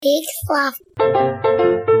Big fluff.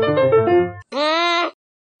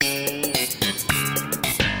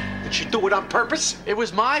 Did she do it on purpose? It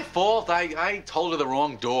was my fault. I told her the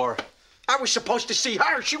wrong door. I was supposed to see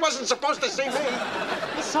her. She wasn't supposed to see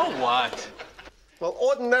me. So what? Well,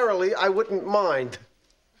 ordinarily, I wouldn't mind.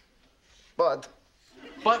 But,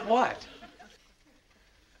 But what?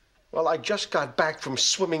 well, I just got back from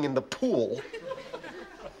swimming in the pool.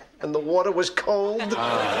 And the water was cold.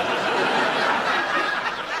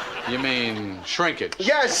 You mean shrinkage?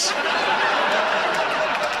 Yes!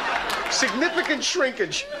 Significant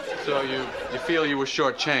shrinkage. So you feel you were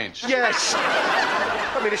shortchanged? Yes.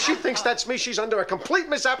 I mean, if she thinks that's me, she's under a complete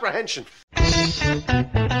misapprehension.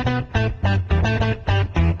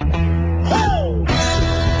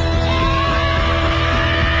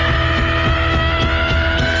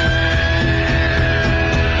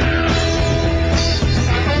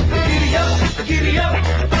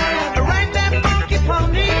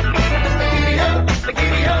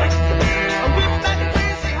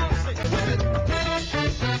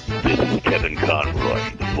 This is Kevin Conroy,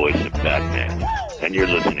 the voice of Batman, and you're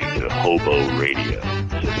listening to Hobo Radio,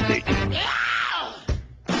 so stay tuned.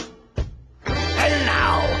 And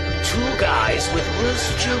now, two guys with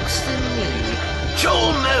worse jokes than me,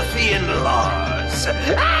 Joel Murphy and Lars.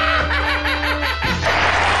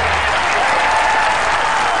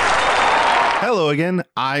 Hello again,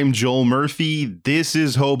 I'm Joel Murphy, this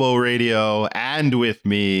is Hobo Radio, and with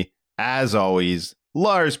me, as always,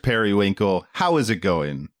 Lars Periwinkle. How is it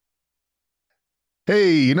going?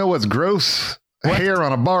 Hey, you know what's gross? What? Hair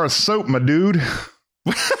on a bar of soap, my dude.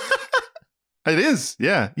 It is,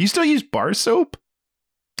 yeah. You still use bar soap?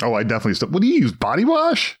 Oh, I definitely still. What do you use? Body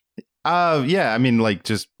wash? Yeah, I mean, like,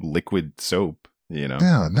 just liquid soap, you know?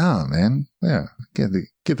 No, man. Yeah, get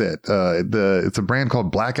that. It's a brand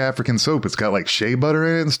called Black African Soap. It's got like shea butter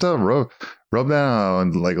in it and stuff. Rub that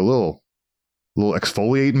on like a little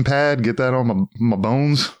exfoliating pad. Get that on my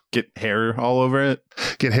bones. Get hair all over it?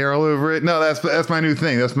 Get hair all over it. No, that's my new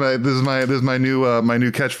thing. This is my new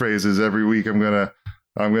catchphrases every week. I'm gonna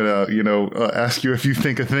ask you if you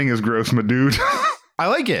think a thing is gross, my dude. I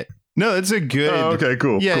like it. No, it's a good. Oh, okay,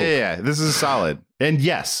 cool. Yeah, cool. yeah. This is solid. And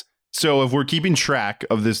yes, so if we're keeping track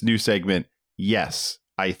of this new segment, yes,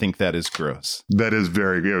 I think that is gross. That is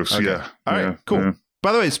very gross. Okay. Yeah. All right, Yeah, cool. yeah.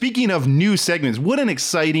 By the way, speaking of new segments, what an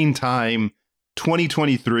exciting time,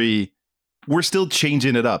 2023. We're still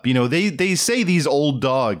changing it up. You know, they say these old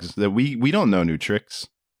dogs that we don't know new tricks,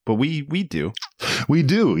 but we do. We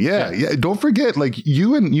do. Yeah. Don't forget, like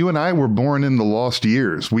you and I were born in the lost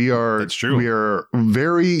years. That's true.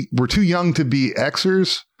 We're too young to be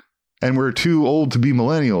Xers and we're too old to be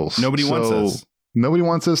millennials. Nobody wants us. Nobody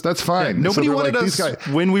wants us. That's fine. Yeah, nobody So wanted like, us these guys,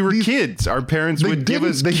 when we were kids. Our parents would give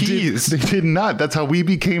us keys. They did not. That's how we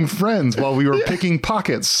became friends while we were picking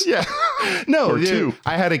pockets. Yeah. No, Or two.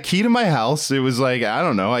 I had a key to my house. It was like, I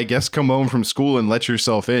don't know, I guess come home from school and let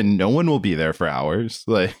yourself in. No one will be there for hours.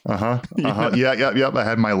 Like, Yeah. I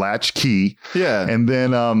had my latch key. yeah. And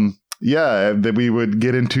then, that we would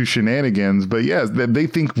get into shenanigans. But yeah, they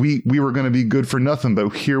think we were going to be good for nothing. But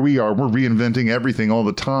here we are. We're reinventing everything all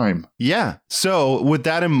the time. Yeah. So with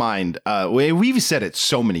that in mind, we've said it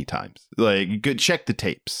so many times, like, good, check the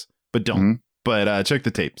tapes, but don't. Mm-hmm. But check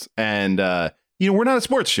the tapes. And, we're not a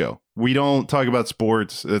sports show. We don't talk about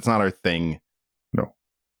sports. That's not our thing. No.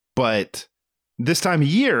 But this time of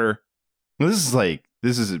year, this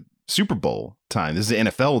is a Super Bowl time. This is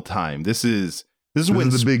NFL time. This is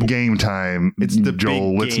the big game time. It's the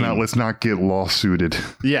Joel. big game. Let's not get lawsuited.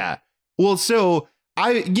 Yeah. Well, so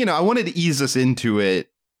I wanted to ease us into it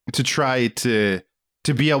to try to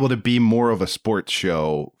be able to be more of a sports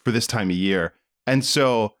show for this time of year. And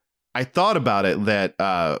so I thought about it that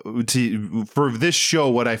for this show,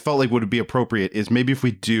 what I felt like would be appropriate is maybe if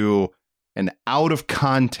we do an out of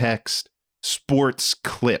context sports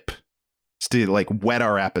clip to like whet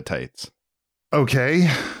our appetites. Okay.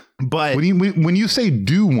 But when you say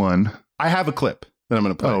do one, I have a clip that I'm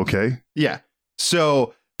going to play. oh, okay. Yeah.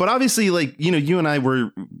 So, but obviously, like, you and I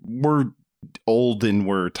we're old and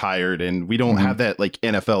we're tired and we don't have that like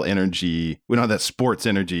NFL energy. We don't have that sports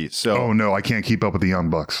energy. So, Oh no, I can't keep up with the Young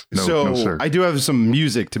Bucks. No, sir. I do have some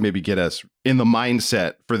music to maybe get us in the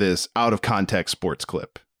mindset for this out of context sports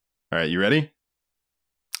clip. All right, you ready?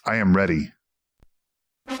 I am ready.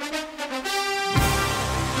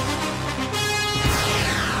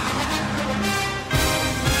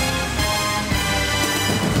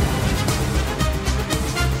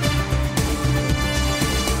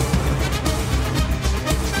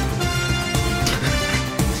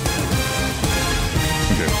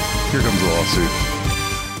 Here comes the lawsuit.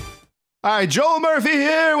 All right, Joel Murphy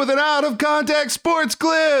here with an out of context sports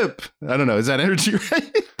clip. I don't know. Is that energy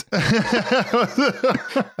right?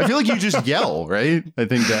 I feel like you just yell, right? I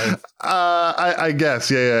think that. I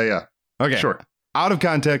guess. Yeah. Okay. Sure. Out of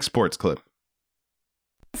context sports clip.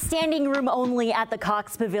 Standing room only at the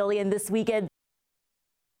Cox Pavilion this weekend.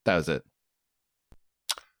 That was it.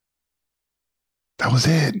 That was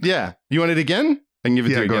it. Yeah. You want it again? I can give it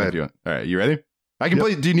to you go again ahead. if you want. All right. You ready? I can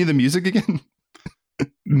play. Do you need the music again?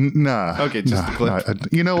 Nah. Okay, just the clip. Nah.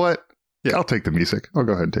 You know what? Yeah. I'll take the music. I'll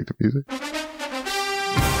go ahead and take the music.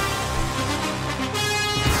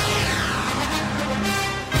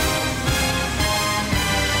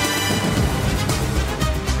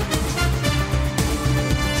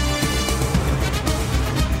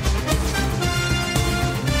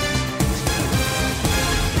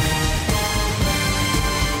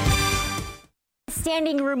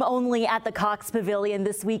 Standing room only at the Cox Pavilion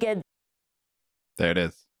this weekend. There it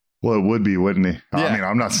is. Well, it would be, wouldn't he? Yeah. I mean,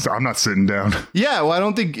 I'm not sitting down. Yeah, well, I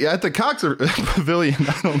don't think at the Cox Pavilion.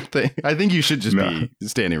 I think you should just be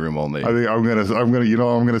standing room only. I think I'm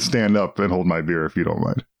gonna stand up and hold my beer if you don't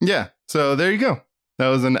mind. Yeah. So there you go. That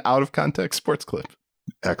was an out of context sports clip.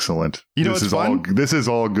 Excellent. You know this what's is fun? this is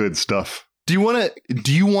all good stuff. Do you want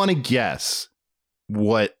to guess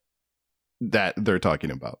what that they're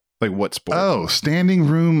talking about? Like what sport? Oh, standing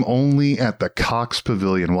room only at the Cox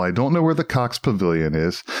Pavilion. Well, I don't know where the Cox Pavilion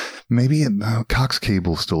is. Maybe Cox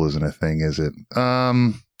Cable still isn't a thing, is it?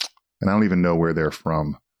 And I don't even know where they're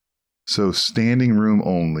from. So standing room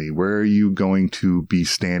only. Where are you going to be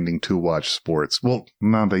standing to watch sports? Well,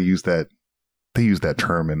 now they use that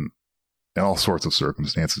term in all sorts of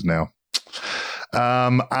circumstances now.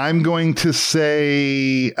 I'm going to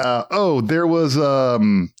say, there was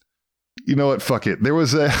you know what? Fuck it. There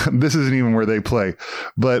was this isn't even where they play,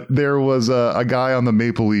 but there was a guy on the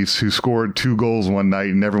Maple Leafs who scored 2 goals one night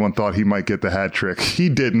and everyone thought he might get the hat trick. He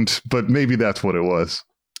didn't, but maybe that's what it was.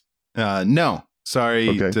 No, sorry.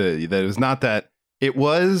 Okay. That it was not that. It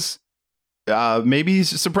was maybe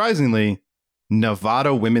surprisingly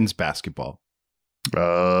Nevada women's basketball.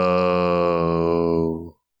 Oh,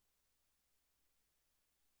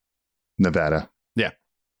 Nevada. Yeah.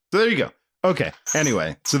 So there you go. Okay.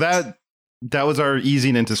 Anyway, so that was our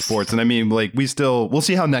easing into sports, and I mean, like we'll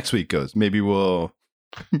see how next week goes. Maybe we'll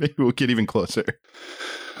get even closer.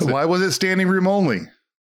 Why was it standing room only?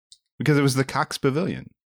 Because it was the Cox Pavilion.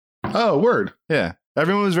 Oh, word. Yeah,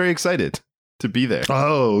 everyone was very excited to be there.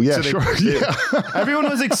 Oh, yeah, So sure. Yeah. Everyone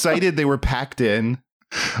was excited. They were packed in.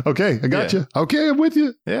 Okay, I got you. Okay, I'm with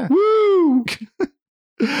you. Yeah. Woo!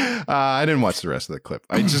 I didn't watch the rest of the clip.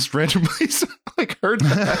 I just randomly heard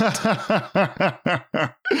that.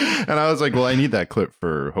 And I was like, well, I need that clip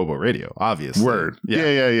for Hobo Radio, obviously. Word.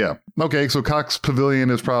 Yeah. Okay, so Cox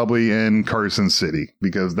Pavilion is probably in Carson City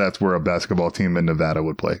because that's where a basketball team in Nevada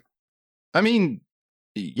would play. I mean,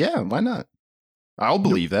 yeah, why not? I'll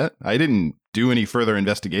believe that. I didn't do any further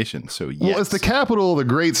investigation, so yes. Well, it's the capital of the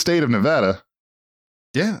great state of Nevada.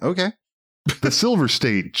 Yeah, okay. The Silver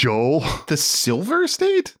State, Joel. The Silver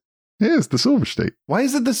State? Yes, the Silver State. Why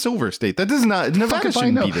is it the Silver State? That does not. Nevada if I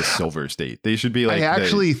shouldn't know. be the Silver State. They should be like. I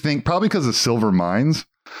actually think probably because of silver mines.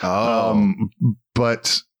 Oh.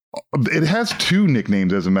 But it has 2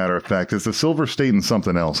 nicknames, as a matter of fact. It's the Silver State and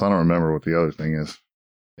something else. I don't remember what the other thing is.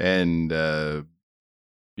 And I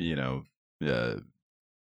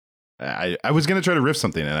was gonna try to riff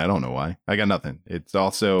something, and I don't know why. I got nothing. It's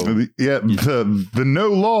also the no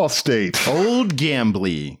law state. Old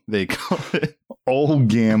Gambly, they call it. Old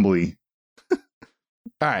Gambly. All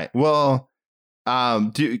right. Well,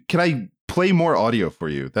 can I play more audio for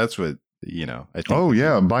you? That's what I think. Oh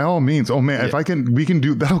yeah, by all means. Oh man, Yeah. if we can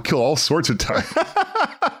do that'll kill all sorts of time.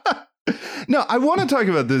 No, I want to talk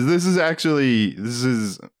about this.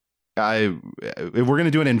 We're going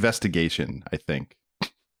to do an investigation, I think.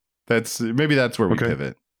 That's where we Okay.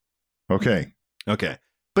 pivot. Okay.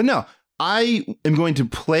 But no, I am going to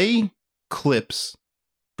play clips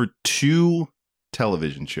for 2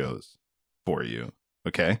 television shows for you.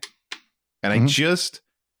 Okay. And I just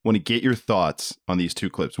want to get your thoughts on these 2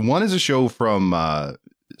 clips. One is a show from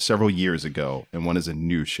several years ago, and one is a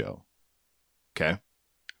new show. Okay.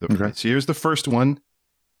 Okay. So here's the first one.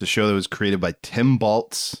 It's a show that was created by Tim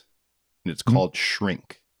Baltz, and it's called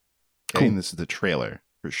Shrink. Okay. Cool. And this is the trailer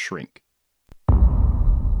for Shrink.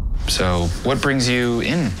 So, what brings you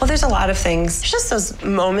in? Well, there's a lot of things. There's just those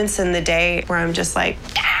moments in the day where I'm just like,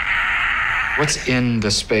 What's in the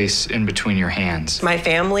space in between your hands? my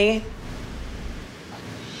family.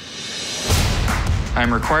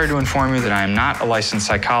 I'm required to inform you that I am not a licensed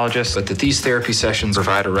psychologist, but that these therapy sessions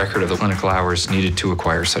provide a record of the clinical hours needed to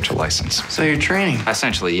acquire such a license. So you're training?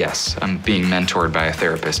 Essentially, yes. I'm being mentored by a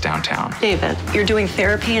therapist downtown. David, you're doing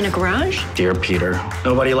therapy in a garage? Dear Peter,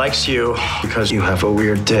 nobody likes you because you have a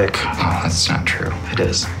weird dick. Oh, that's not true. It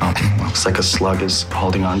is. Looks like a slug is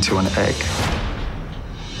holding on to an egg.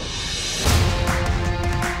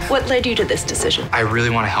 What led you to this decision? I really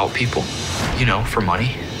want to help people, you know, for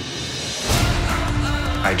money.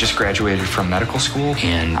 I just graduated from medical school,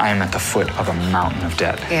 and I am at the foot of a mountain of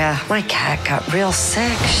debt. Yeah, my cat got real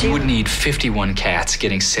sick. You would need 51 cats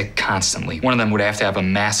getting sick constantly. One of them would have to have a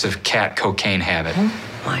massive cat cocaine habit. Oh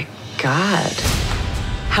my God.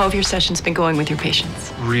 How have your sessions been going with your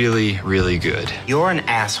patients? Really, really good. You're an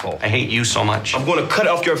asshole. I hate you so much. I'm gonna cut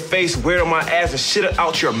off your face, wear it on my ass, and shit it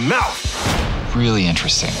out your mouth. Really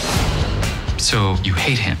interesting. So you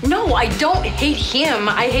hate him? No, I don't hate him.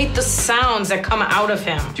 I hate the sounds that come out of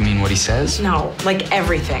him. You mean what he says? No, like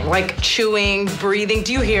everything. Like chewing, breathing.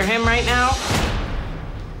 Do you hear him right now?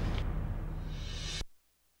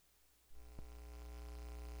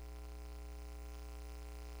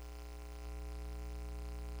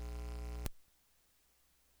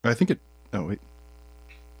 I think it... Oh, wait.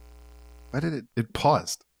 Why did it... It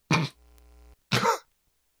paused.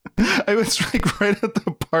 I was like right at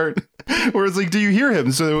the part where it's like, do you hear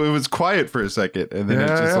him? So it was quiet for a second, and then it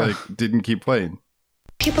just like didn't keep playing.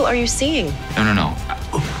 People are you seeing? No.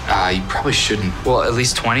 You probably shouldn't. Well, at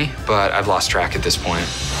least 20, but I've lost track at this point.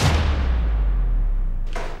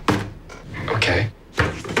 Okay.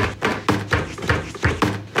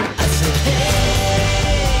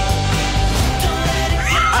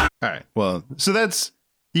 All right. Well, so that's...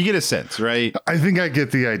 You get a sense, right? I think I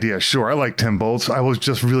get the idea. Sure, I like Tim Bolts. I was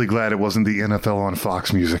just really glad it wasn't the NFL on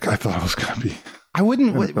Fox music. I thought it was going to be. I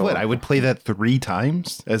wouldn't. What? I would play that 3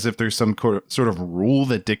 times, as if there's some sort of rule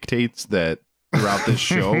that dictates that throughout this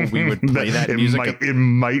show we would play that music. It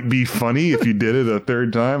might be funny if you did it a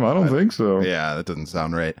 3rd time. I don't think so. Yeah, that doesn't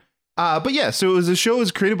sound right. But yeah, so the show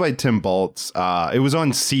was created by Tim Bolts. It was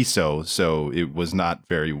on CISO, so it was not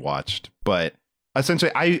very watched, but.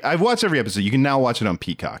 Essentially, I've watched every episode. You can now watch it on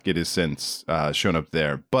Peacock. It has since shown up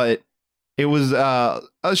there. But it was a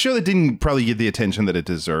show that didn't probably get the attention that it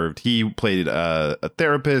deserved. He played a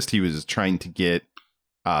therapist. He was trying to get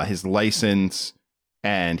his license,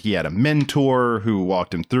 and he had a mentor who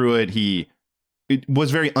walked him through it. It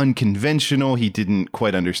was very unconventional. He didn't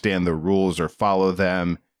quite understand the rules or follow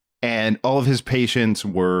them. And all of his patients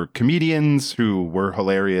were comedians who were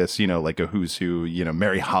hilarious, you know, like a who's who, you know,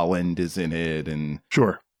 Mary Holland is in it. And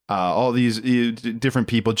sure, all these different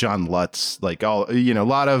people, John Lutz, like all, you know, a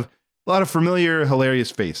lot of familiar,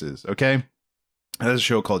 hilarious faces. OK, that's a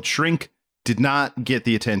show called Shrink. Did not get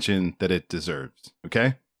the attention that it deserves.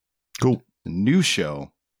 OK, cool. A new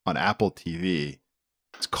show on Apple TV.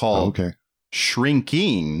 It's called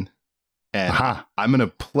Shrinking. And I'm going to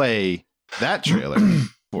play that trailer.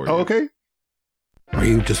 Okay. Are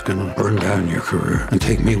you just gonna burn down your career and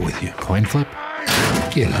take me with you? Coin flip?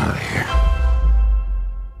 Get out of here.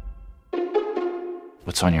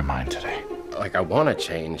 What's on your mind today? Like, I want to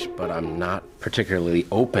change, but I'm not particularly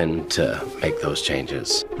open to make those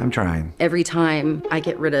changes. I'm trying. Every time I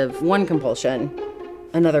get rid of one compulsion,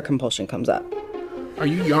 another compulsion comes up. Are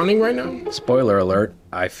you yawning right now? Spoiler alert,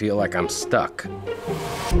 I feel like I'm stuck.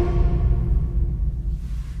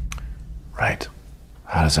 Right.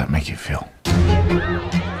 How does that make you feel?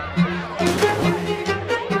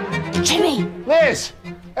 Jimmy! Liz!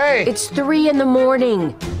 Hey! It's 3 a.m.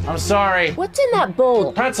 I'm sorry. What's in that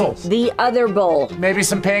bowl? Pretzels. The other bowl. Maybe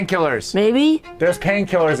some painkillers. Maybe? There's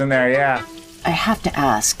painkillers in there, yeah. I have to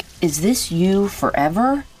ask, is this you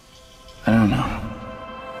forever? I don't know.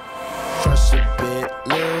 Crush a bit,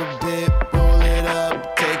 little bit, roll it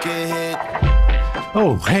up, take a hit.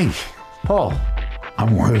 Oh, hey, Paul.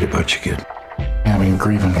 I'm worried about you, kid. Yeah, I've been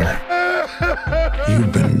grieving here.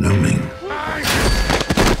 You've been numbing.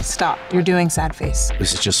 Stop. You're doing sad face.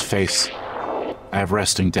 This is just face. I have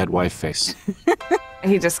resting dead wife face.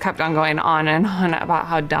 He just kept on going on and on about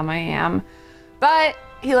how dumb I am. But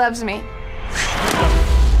he loves me.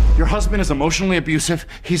 Your husband is emotionally abusive.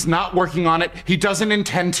 He's not working on it. He doesn't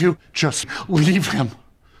intend to. Just leave him.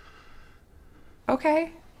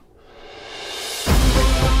 Okay.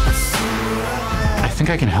 I think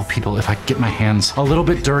I can help people if I get my hands a little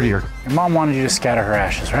bit dirtier. Your mom wanted you to scatter her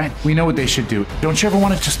ashes, right? We know what they should do. Don't you ever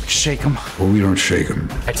want to just shake them? Well, we don't shake them.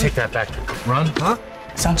 I take that back. Run, huh?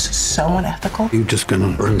 Sounds so unethical. You're just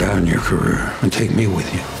gonna burn down your career and take me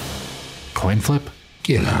with you. Coin flip?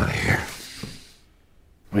 Get out of here.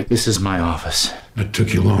 Wait, this is my office. It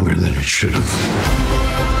took you longer than it should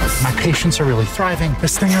have. My patients are really thriving.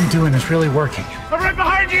 This thing I'm doing is really working. I'm right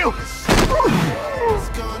behind you!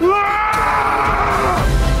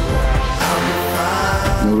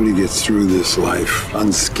 Nobody gets through this life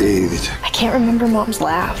unscathed. I can't remember Mom's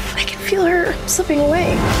laugh. I can feel her slipping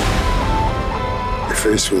away. You're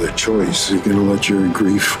faced with a choice. Are you gonna let your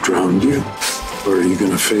grief drown you? Or are you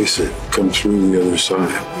gonna face it, come through the other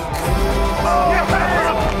side?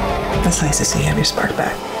 That's nice to see you have your spark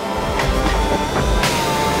back.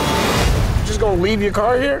 You just gonna leave your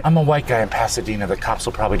car here? I'm a white guy in Pasadena. The cops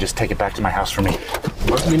will probably just take it back to my house for me.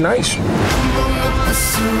 Must be nice.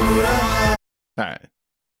 All right.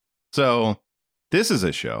 So this is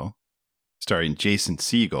a show starring Jason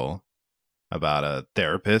Segel about a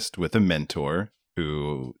therapist with a mentor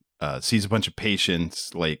who sees a bunch of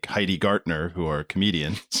patients like Heidi Gartner, who are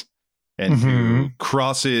comedians, and who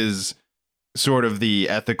crosses sort of the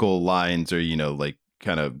ethical lines, or, you know, like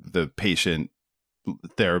kind of the patient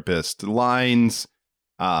therapist lines,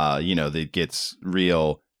 you know, that gets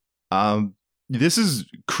real. This is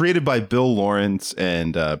created by Bill Lawrence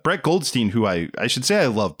and Brett Goldstein, who I should say I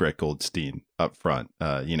love Brett Goldstein up front.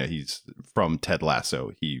 You know, he's from Ted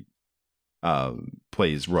Lasso. He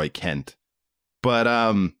plays Roy Kent. But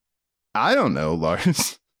I don't know,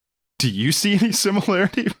 Lars. Do you see any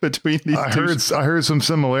similarity between these two? I heard some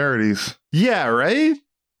similarities. Yeah, right?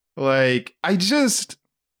 Like, I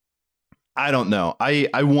don't know.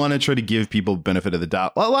 I want to try to give people benefit of the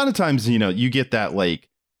doubt. A lot of times, you know, you get that like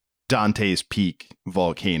Dante's Peak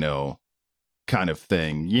volcano kind of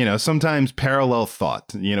thing. You know, sometimes parallel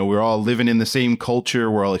thought. You know, we're all living in the same culture.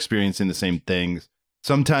 We're all experiencing the same things.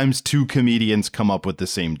 Sometimes two comedians come up with the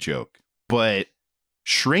same joke. But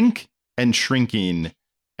Shrink and Shrinking,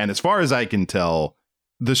 and as far as I can tell,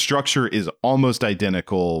 the structure is almost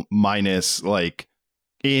identical, minus like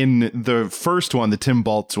in the first one, the Tim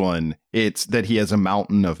Baltz one, it's that he has a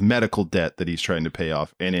mountain of medical debt that he's trying to pay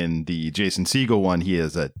off. And in the Jason Segel one, he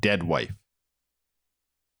has a dead wife.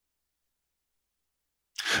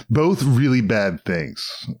 Both really bad things.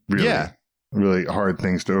 Really, yeah. Really hard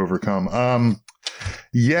things to overcome. I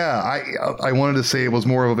wanted to say it was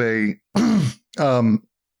more of a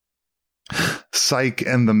Psych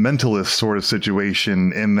and the Mentalist sort of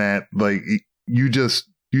situation, in that like you just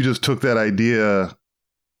took that idea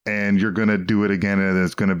and you're going to do it again, and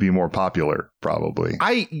it's going to be more popular, probably.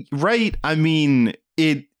 I mean,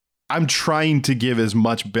 I'm trying to give as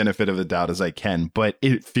much benefit of the doubt as I can, but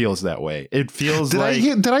it feels that way. It feels did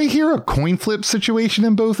I hear a coin flip situation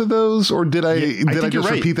in both of those, or did I just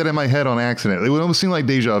repeat that in my head on accident? It would almost seem like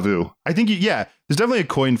deja vu. I think there's definitely a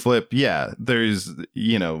coin flip. Yeah, there's,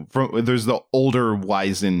 you know, there's the older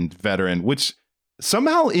wizened veteran, which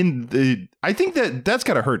somehow I think that's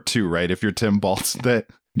gotta hurt too, right? If you're Tim Baltz, that.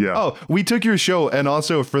 Yeah. Oh, we took your show, and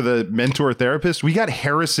also for the mentor therapist, we got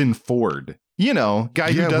Harrison Ford. You know,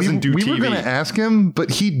 guy who doesn't do TV. We were going to ask him,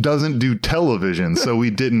 but he doesn't do television, so we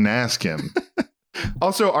didn't ask him.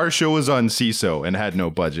 Also, our show was on CISO and had no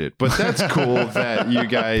budget, but that's cool that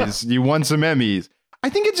you won some Emmys. I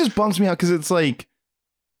think it just bums me out because it's like,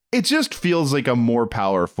 it just feels like a more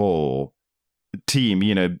powerful team.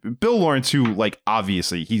 You know, Bill Lawrence, who like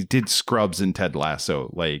obviously he did Scrubs and Ted Lasso,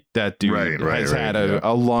 like that dude has had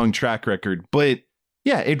a long track record. But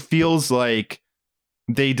yeah, it feels like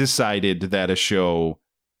they decided that a show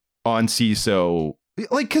on CISO,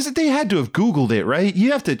 like, because they had to have Googled it, right?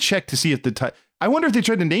 You have to check to see if I wonder if they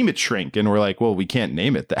tried to name it Shrink and we're like, well, we can't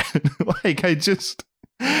name it that. Like, it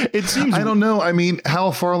seems. I don't know. I mean,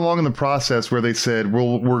 how far along in the process where they said,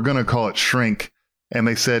 well, we're going to call it Shrink? And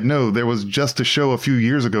they said, no, there was just a show a few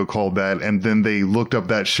years ago called that. And then they looked up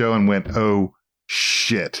that show and went, oh,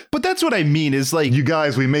 shit. But that's what I mean is like, you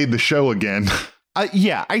guys, we made the show again.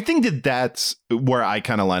 Yeah, I think that's where I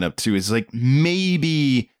kind of line up too, is like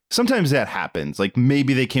maybe sometimes that happens. Like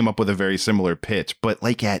maybe they came up with a very similar pitch, but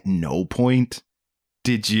like at no point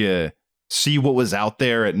did you see what was out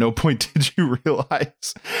there. At no point did you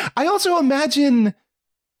realize. I also imagine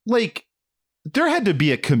like there had to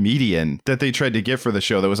be a comedian that they tried to get for the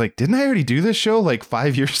show that was like, didn't I already do this show like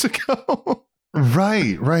 5 years ago?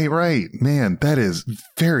 Right. Man, that is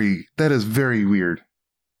very weird.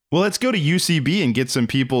 Well, let's go to UCB and get some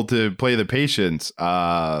people to play the patients.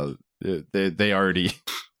 They already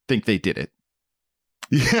think they did it.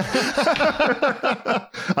 Yeah.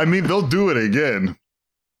 I mean, they'll do it again.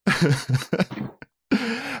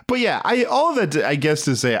 But yeah, all of that, I guess,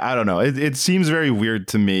 to say, I don't know. It seems very weird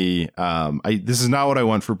to me. This is not what I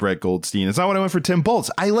want for Brett Goldstein. It's not what I want for Tim Baltz.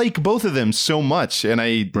 I like both of them so much, and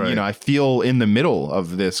I feel in the middle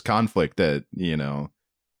of this conflict that, you know,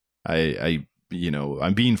 I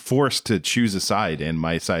I'm being forced to choose a side, and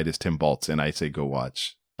my side is Tim Baltz, and I say go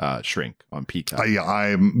watch Shrink on Peacock.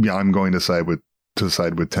 I'm going to side with Tim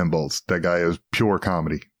Baltz. That guy is pure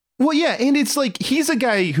comedy. Well, yeah, and it's like he's a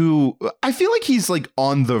guy who I feel like he's like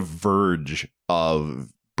on the verge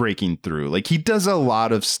of breaking through. Like he does a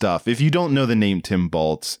lot of stuff. If you don't know the name Tim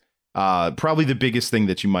Baltz, probably the biggest thing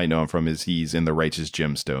that you might know him from is he's in The Righteous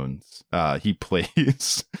Gemstones. He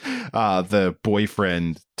plays the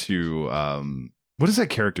boyfriend to what is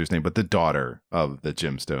that character's name? But the daughter of the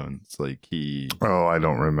Gemstones. Like he. Oh, I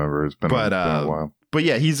don't remember. It's been a while. But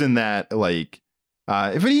yeah, he's in that. Like,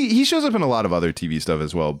 but he shows up in a lot of other TV stuff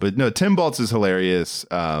as well. But no, Tim Baltz is hilarious.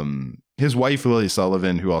 His wife Lily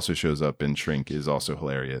Sullivan, who also shows up in Shrink, is also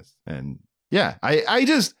hilarious. And yeah, I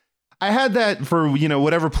had that for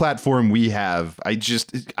whatever platform we have. I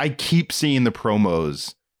keep seeing the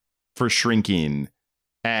promos for Shrinking.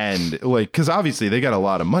 And like, because obviously they got a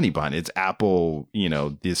lot of money behind it. It's Apple,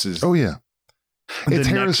 this is. Oh, yeah. It's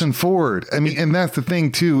Harrison Ford. I mean, and that's the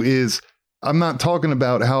thing, too, is I'm not talking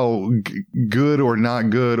about how good or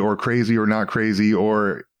not good or crazy or not crazy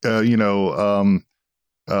or,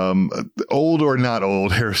 old or not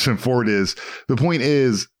old Harrison Ford is. The point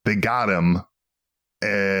is they got him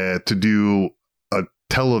to do a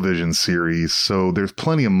television series. So there's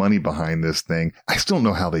plenty of money behind this thing. I still don't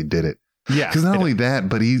know how they did it. Yeah, because not only that,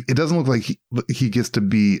 but it doesn't look like he gets to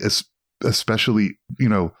be especially,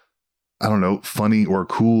 I don't know, funny or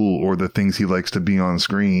cool or the things he likes to be on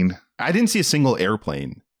screen. I didn't see a single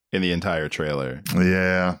airplane in the entire trailer.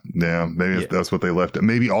 Yeah. Maybe that's what they left it.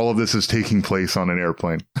 Maybe all of this is taking place on an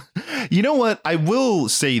airplane. You know what? I will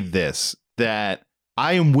say this, that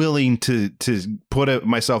I am willing to put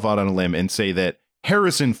myself out on a limb and say that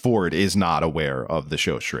Harrison Ford is not aware of the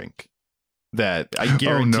show Shrink. That I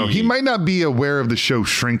guarantee. Oh no, he might not be aware of the show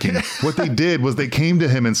Shrinking. What they did was they came to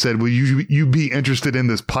him and said, "Will you be interested in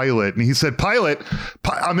this pilot?" And he said, "Pilot,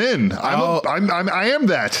 I'm in. I am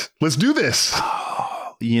that. Let's do this."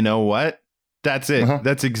 You know what? That's it. Uh-huh.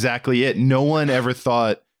 That's exactly it. No one ever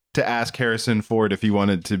thought to ask Harrison Ford if he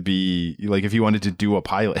wanted to be if he wanted to do a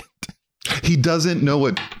pilot. He doesn't know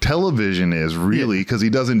what television is really because he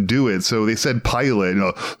doesn't do it. So they said pilot.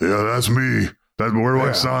 Yeah, that's me. Where do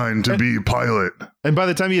I sign to be pilot? And by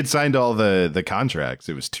the time he had signed all the contracts,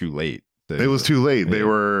 it was too late. It was too late. They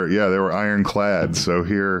were ironclad. So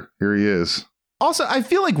here he is. Also, I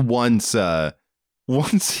feel like once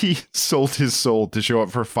he sold his soul to show up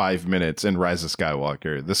for 5 minutes in Rise of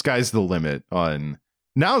Skywalker, the sky's the limit on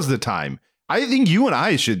now's the time. I think you and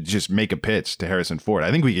I should just make a pitch to Harrison Ford.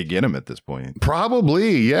 I think we could get him at this point.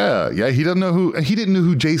 Probably, yeah. He didn't know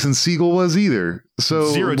who Jason Segel was either.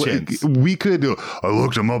 So zero chance. We could. I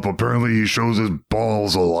looked him up. Apparently, he shows his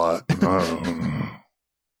balls a lot.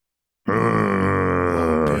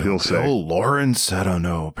 He'll say. Bill Lawrence. I don't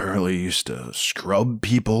know. Apparently, he used to scrub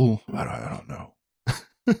people. I don't know.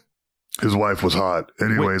 His wife was hot.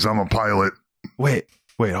 Anyways, I'm a pilot. Wait.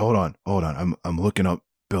 Hold on. I'm looking up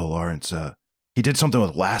Bill Lawrence. He did something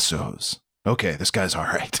with lassos. Okay, this guy's all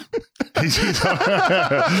right.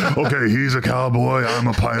 Okay, he's a cowboy. I'm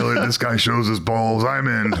a pilot. This guy shows his balls. I'm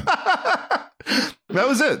in. That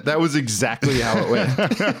was it. That was exactly how it went.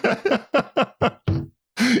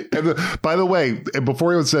 And by the way,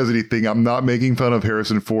 before anyone says anything, I'm not making fun of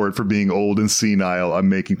Harrison Ford for being old and senile. I'm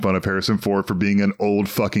making fun of Harrison Ford for being an old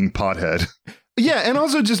fucking pothead. Yeah, and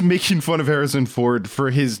also just making fun of Harrison Ford for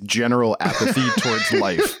his general apathy towards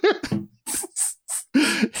life.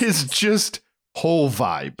 His just whole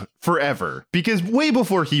vibe forever. Because way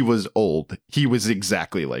before he was old, he was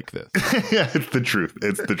exactly like this. Yeah, it's the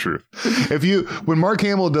truth. When Mark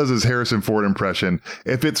Hamill does his Harrison Ford impression,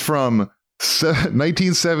 if it's from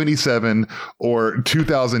 1977 or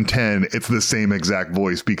 2010, it's the same exact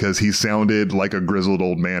voice because he sounded like a grizzled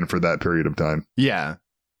old man for that period of time. Yeah.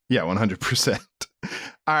 Yeah, 100%. All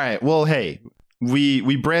right. Well, hey,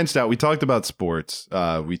 we branched out. We talked about sports.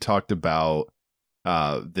 We talked about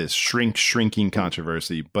this shrinking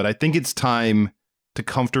controversy. But I think it's time to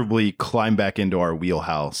comfortably climb back into our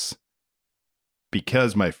wheelhouse.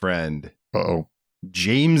 Because, my friend,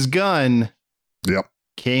 James Gunn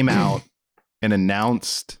came out and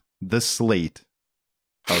announced the slate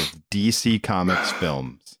of DC Comics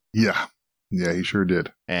films. Yeah. Yeah, he sure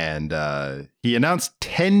did. And he announced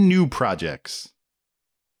 10 new projects.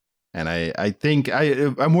 And I think I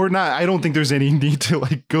don't think there's any need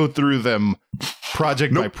to go through them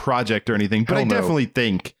project by project or anything. But I definitely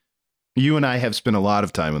think you and I have spent a lot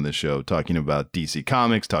of time on this show talking about DC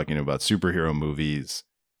Comics, talking about superhero movies,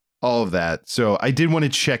 all of that. So I did want to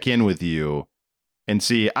check in with you and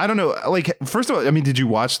see. I don't know. Like, first of all, I mean, did you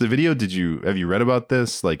watch the video? Have you read about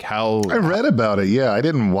this? Like how I read about it. Yeah, I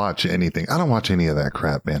didn't watch anything. I don't watch any of that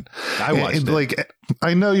crap, man. I watched it. Like,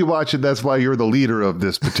 I know you watch it. That's why you're the leader of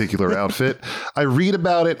this particular outfit. I read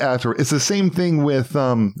about it after. It's the same thing with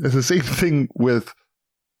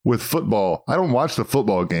with football. I don't watch the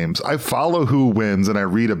football games. I follow who wins and I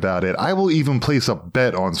read about it. I will even place a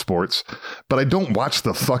bet on sports, but I don't watch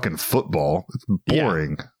the fucking football. It's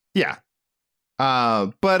boring. Yeah.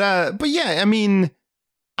 But yeah, I mean,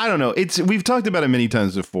 I don't know. We've talked about it many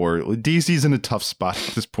times before. DC's in a tough spot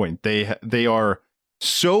at this point. They are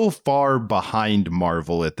so far behind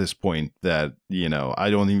Marvel at this point that, you know, I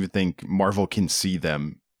don't even think Marvel can see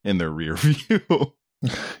them in their rear view.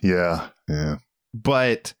 Yeah.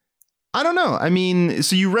 But I don't know. I mean,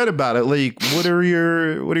 so you read about it. Like, what are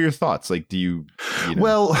your thoughts? Like, do you know?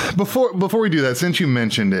 Well, before we do that, since you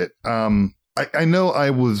mentioned it, I know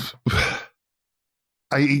I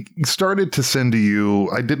started to send to you.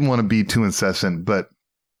 I didn't want to be too incessant, but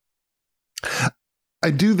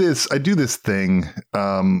I do this thing.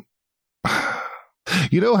 You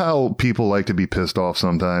know how people like to be pissed off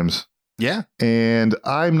sometimes? Yeah. And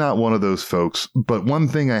I'm not one of those folks, but one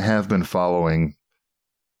thing I have been following,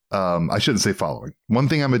 I shouldn't say following. One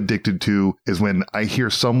thing I'm addicted to is when I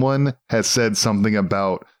hear someone has said something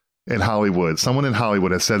about someone in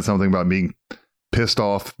Hollywood has said something about being pissed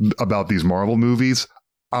off about these Marvel movies.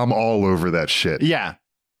 I'm all over that shit. Yeah.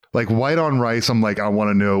 Like white on rice. I'm like, I want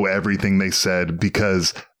to know everything they said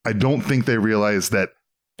because I don't think they realize that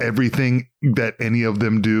everything that any of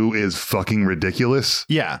them do is fucking ridiculous.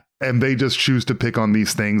 Yeah. And they just choose to pick on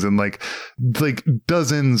these things, and like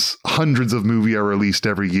dozens, hundreds of movies are released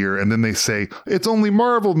every year. And then they say it's only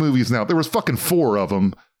Marvel movies now. There was fucking 4 of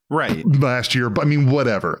them last year. But I mean,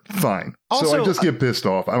 whatever. Fine. Also, so I just get pissed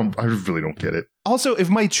off. I really don't get it. Also,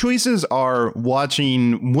 if my choices are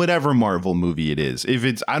watching whatever Marvel movie it is,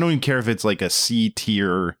 I don't even care if it's like a C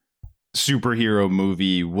tier superhero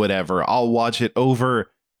movie, whatever, I'll watch it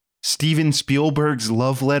over Steven Spielberg's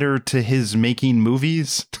love letter to his making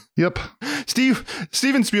movies. Yep.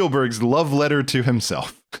 Steven Spielberg's love letter to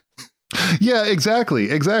himself. Yeah, exactly.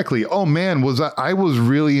 Oh man, I was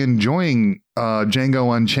really enjoying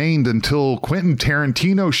Django Unchained until Quentin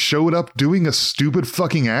Tarantino showed up doing a stupid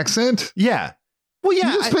fucking accent. Yeah. Well,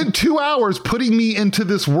 yeah. You just spent 2 hours putting me into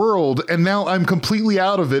this world, and now I'm completely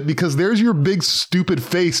out of it because there's your big stupid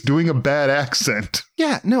face doing a bad accent.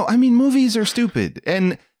 Yeah, no, I mean, movies are stupid.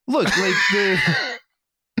 And look, like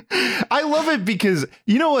I love it because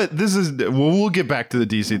you know what? We'll get back to the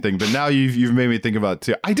DC thing, but now you've made me think about it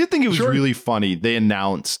too. I did think it was really funny. They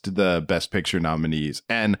announced the Best Picture nominees,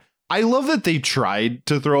 and I love that they tried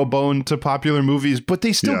to throw a bone to popular movies, but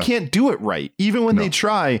they still can't do it right. Even when they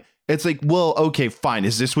try, it's like, well, okay, fine.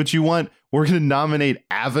 Is this what you want? We're going to nominate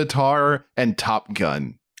Avatar and Top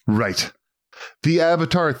Gun. Right. The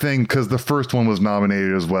Avatar thing, because the first one was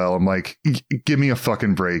nominated as well. I'm like, give me a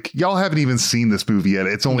fucking break. Y'all haven't even seen this movie yet.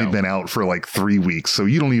 It's only been out for like 3 weeks, so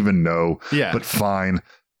you don't even know. Yeah. But fine.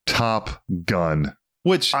 Top Gun.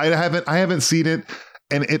 Which I haven't seen it,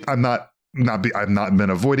 and I've not been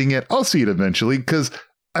avoiding it. I'll see it eventually because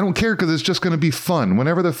I don't care, because it's just going to be fun.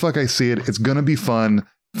 Whenever the fuck I see it, it's going to be fun.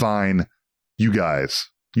 Fine. You guys,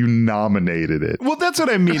 you nominated it. Well, that's what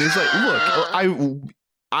I mean. It's like, look,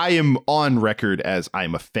 I am on record as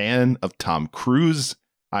I'm a fan of Tom Cruise.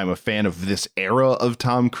 I'm a fan of this era of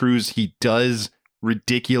Tom Cruise. He does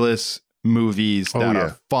ridiculous movies that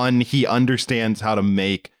are fun. He understands how to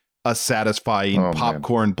make a satisfying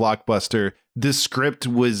popcorn blockbuster. This script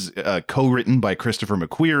was co-written by Christopher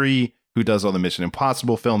McQuarrie, who does all the Mission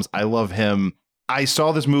Impossible films. I love him. I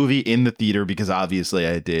saw this movie in the theater because obviously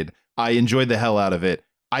I did. I enjoyed the hell out of it.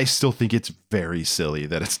 I still think it's very silly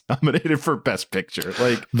that it's nominated for Best Picture.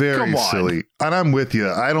 Like, very come on. silly. And I'm with you.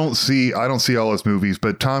 I don't see all his movies,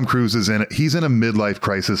 but Tom Cruise is in it. He's in a midlife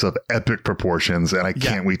crisis of epic proportions, and I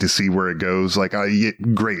can't wait to see where it goes. Like,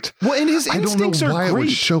 great. Well, and his instincts I don't know why are great. It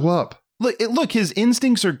would show up. Look, his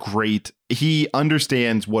instincts are great. He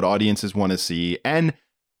understands what audiences want to see, and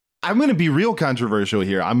I'm going to be real controversial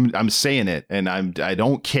here. I'm saying it, and I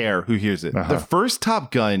don't care who hears it. The first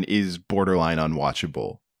Top Gun is borderline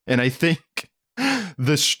unwatchable. And I think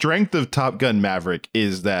the strength of Top Gun Maverick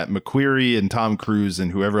is that McQuarrie and Tom Cruise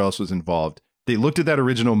and whoever else was involved, they looked at that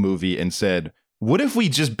original movie and said, what if we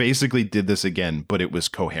just basically did this again, but it was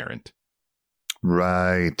coherent?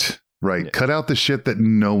 Right. Yeah. Cut out the shit that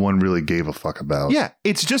no one really gave a fuck about. Yeah,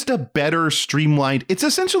 it's just a better streamlined. It's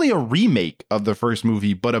essentially a remake of the first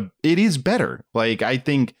movie, but it is better. Like, I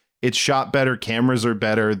think it's shot better. Cameras are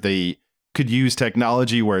better. They could use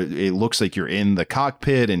technology where it looks like you're in the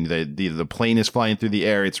cockpit and the plane is flying through the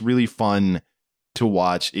air. It's really fun to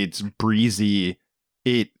watch. It's breezy.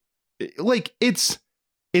 It's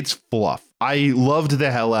fluff. I loved the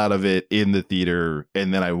hell out of it in the theater,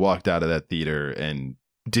 and then I walked out of that theater and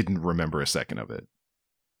didn't remember a second of it.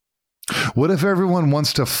 What if everyone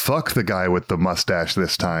wants to fuck the guy with the mustache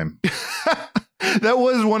this time? That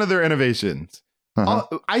was one of their innovations.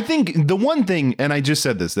 I think the one thing, and I just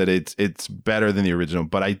said this, that it's better than the original,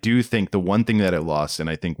 but I do think the one thing that it lost, and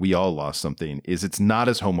I think we all lost something, is it's not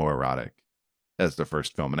as homoerotic as the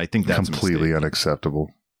first film, and I think that's completely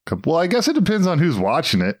unacceptable. Well, I guess it depends on who's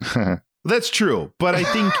watching it. That's true, but I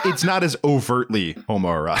think it's not as overtly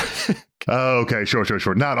homoerotic. Oh, okay, sure.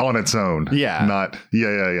 Not on its own. Yeah. Not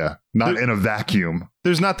in a vacuum.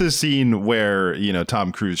 There's not this scene where,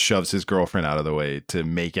 Tom Cruise shoves his girlfriend out of the way to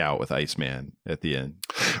make out with Iceman at the end.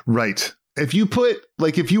 Right. If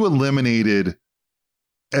you eliminated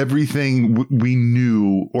everything we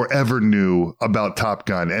knew or ever knew about Top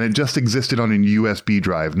Gun and it just existed on a USB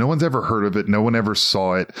drive, no one's ever heard of it. No one ever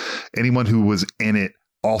saw it. Anyone who was in it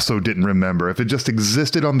also didn't remember. If it just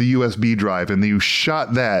existed on the USB drive and you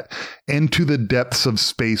shot that into the depths of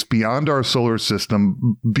space beyond our solar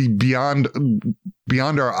system, beyond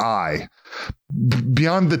our eye,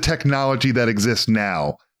 beyond the technology that exists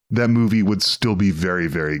now, that movie would still be very,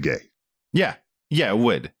 very gay. Yeah, it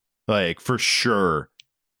would. For sure.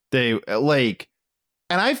 And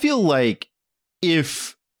I feel like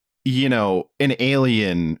if an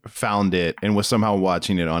alien found it and was somehow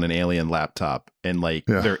watching it on an alien laptop and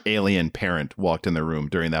their alien parent walked in the room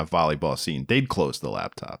during that volleyball scene, they'd close the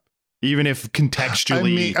laptop. Even if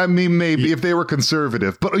contextually, I mean, maybe if they were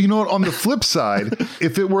conservative, but on the flip side,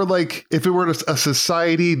 if it were a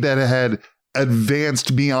society that had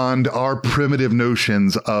advanced beyond our primitive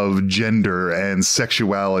notions of gender and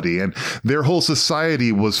sexuality, and their whole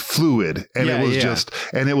society was fluid, and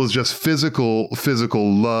it was just physical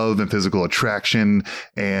love and physical attraction,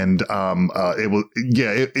 and it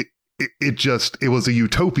was a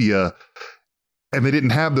utopia, and they didn't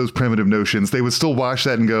have those primitive notions, they would still watch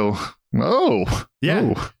that and go,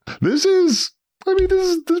 this is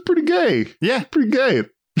pretty gay. Yeah, pretty gay.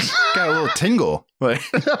 Got a little tingle. I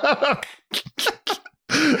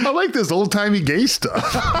like this old timey gay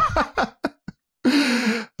stuff.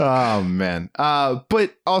 Oh man.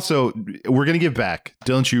 But also we're gonna give back.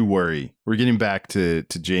 Don't you worry. We're getting back to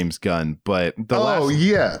James Gunn. But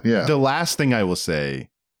the last thing I will say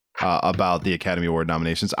about the Academy Award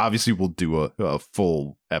nominations, obviously we'll do a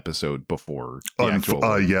full episode before the actual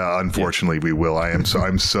unfortunately we will. I'm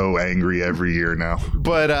so angry every year now.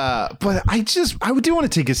 But I do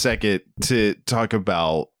want to take a second to talk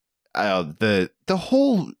about the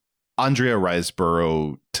whole Andrea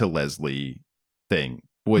Riseborough to Leslie thing,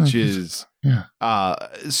 which is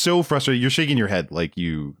so frustrating. You're shaking your head like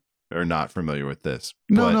you are not familiar with this.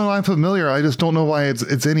 No, I'm familiar. I just don't know why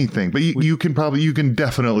it's anything. But you can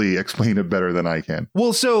definitely explain it better than I can.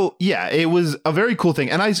 Well, so yeah, it was a very cool thing,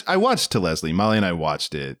 and I watched To Leslie. Molly and I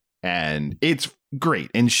watched it, and it's great,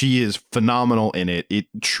 and she is phenomenal in it. It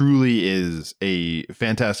truly is a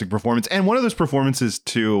fantastic performance, and one of those performances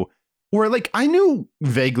too, where I knew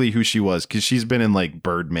vaguely who she was because she's been in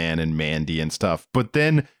Birdman and Mandy and stuff. But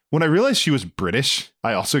then when I realized she was British,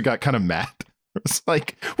 I also got kind of mad. It's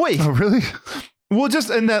wait, oh really? Well, just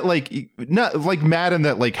in that not mad in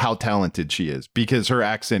that how talented she is, because her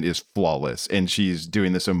accent is flawless and she's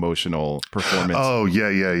doing this emotional performance. Oh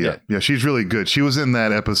yeah. She's really good. She was in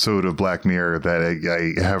that episode of Black Mirror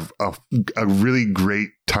that I have a really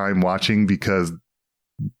great time watching because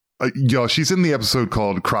she's in the episode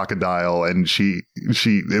called Crocodile, and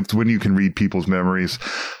it's when you can read people's memories.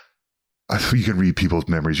 You can read people's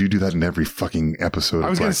memories. You do that in every fucking episode. I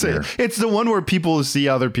was going to say, it's the one where people see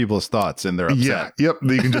other people's thoughts and they're upset. Yeah, yep.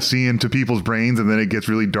 You can just see into people's brains, and then it gets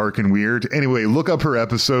really dark and weird. Anyway, look up her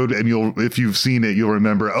episode, and if you've seen it, you'll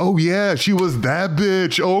remember. Oh yeah, she was that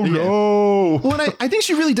bitch. Oh no. Well, and I think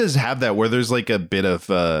she really does have that, where there's a bit of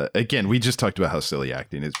again, we just talked about how silly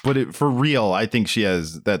acting is, but for real, I think she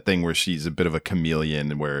has that thing where she's a bit of a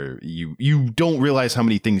chameleon, where you don't realize how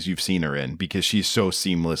many things you've seen her in because she's so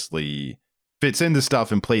seamlessly fits into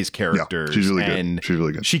stuff and plays characters. Yeah, she's really good. She's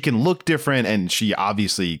really good. She can look different, and she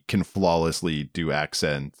obviously can flawlessly do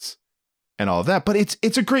accents and all of that. But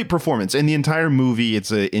it's a great performance, and the entire movie,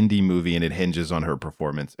 it's an indie movie, and it hinges on her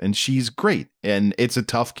performance, and she's great. And it's a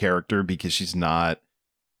tough character because she's not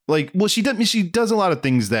she does a lot of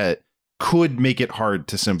things that could make it hard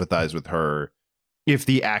to sympathize with her if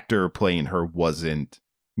the actor playing her wasn't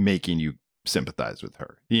making you sympathize with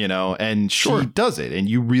her, and she does it, and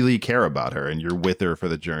you really care about her, and you're with her for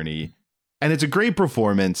the journey. And it's a great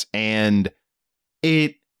performance. And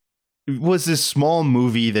it was this small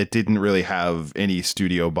movie that didn't really have any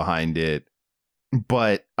studio behind it,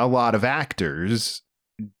 but a lot of actors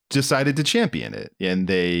decided to champion it, and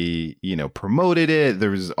they, promoted it. There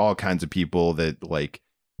was all kinds of people that, like,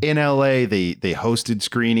 in LA, they hosted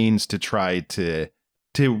screenings to try to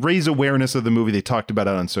raise awareness of the movie. They talked about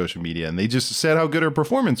it on social media, and they just said how good her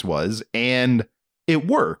performance was, and it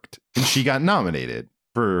worked, and she got nominated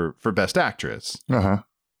for Best Actress.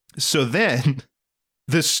 So then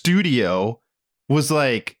the studio was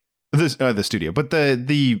like, the studio, but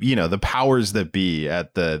the powers that be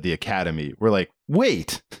at the Academy were like,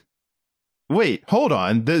 wait, hold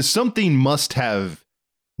on. There's something must have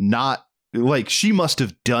not, like, she must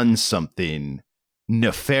have done something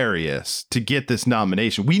nefarious to get this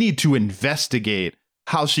nomination. We need to investigate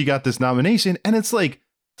how she got this nomination. And it's like,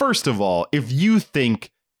 first of all, if you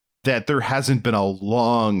think that there hasn't been a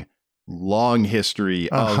long history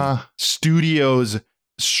of studios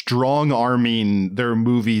strong arming their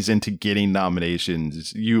movies into getting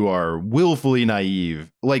nominations, you are willfully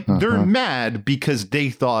naive. Like, they're mad because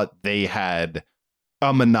they thought they had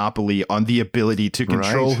a monopoly on the ability to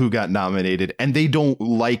control who got nominated, and they don't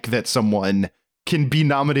like that someone can be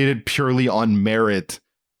nominated purely on merit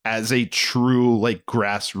as a true, like,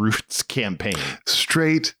 grassroots campaign.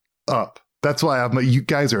 Straight up. That's why you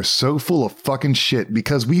guys are so full of fucking shit,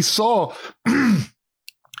 because we saw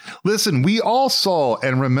listen, we all saw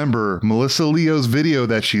and remember Melissa Leo's video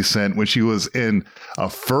that she sent when she was in a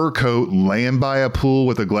fur coat laying by a pool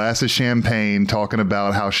with a glass of champagne, talking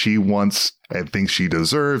about how she wants and thinks she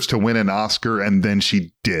deserves to win an Oscar, and then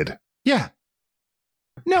she did. Yeah.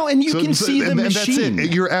 No, and you can see the machine. That's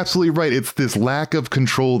it. You're absolutely right. It's this lack of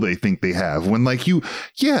control they think they have, when, like, you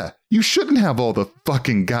shouldn't have all the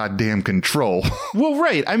fucking goddamn control. Well,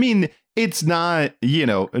 right. I mean, it's not,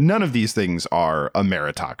 none of these things are a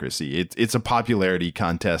meritocracy. It's a popularity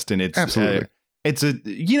contest, and it's absolutely.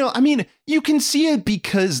 You can see it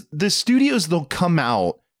because the studios, they'll come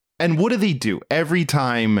out, and what do? Every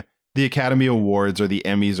time the Academy Awards or the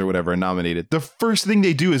Emmys or whatever are nominated, the first thing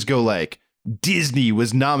they do is go like, Disney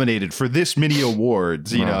was nominated for this many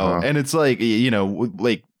awards, and it's like,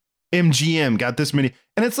 like MGM got this many.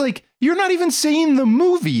 And it's like, you're not even saying the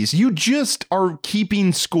movies. You just are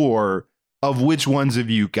keeping score of which ones of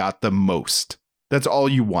you got the most. That's all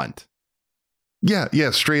you want. Yeah,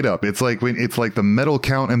 straight up. It's like the medal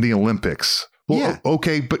count in the Olympics. Well, yeah.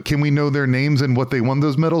 Okay, but can we know their names and what they won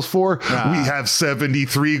those medals for? We have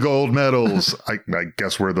 73 gold medals. I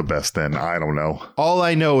guess we're the best then. I don't know. All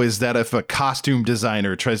I know is that if a costume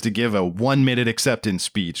designer tries to give a 1-minute acceptance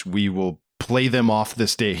speech, we will play them off the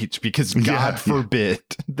stage, because God forbid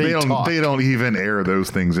they don't even air those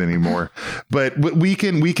things anymore. But we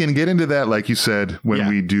can get into that, like you said, when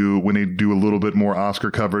they do a little bit more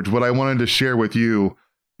Oscar coverage. What I wanted to share with you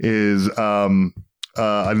is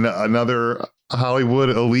another Hollywood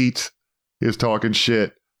elite is talking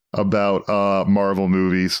shit about Marvel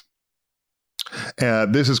movies.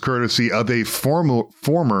 This is courtesy of a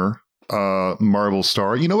former Marvel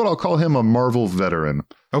star. You know what? I'll call him a Marvel veteran.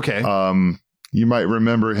 Okay. You might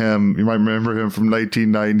remember him. You might remember him from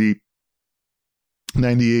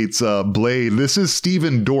 1998's Blade. This is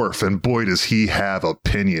Stephen Dorff, and boy, does he have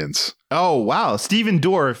opinions. Oh, wow. Stephen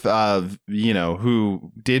Dorff,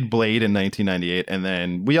 who did Blade in 1998, and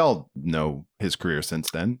then we all know his career since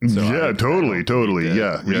then. So yeah, totally.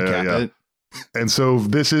 Yeah. It. And so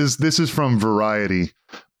this is from Variety.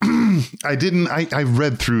 I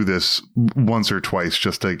read through this once or twice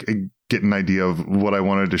just to get an idea of what I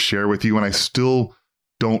wanted to share with you, and I still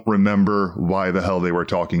don't remember why the hell they were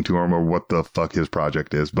talking to him or what the fuck his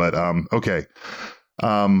project is. But okay.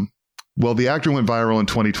 Well, the actor went viral in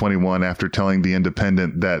 2021 after telling The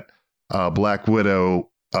Independent that Black Widow,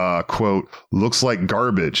 quote, looks like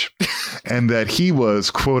garbage, and that he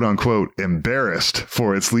was, quote unquote, embarrassed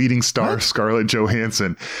for its leading star, Scarlett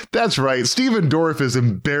Johansson. That's right. Stephen Dorff is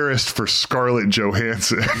embarrassed for Scarlett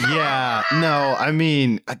Johansson. Yeah, no, I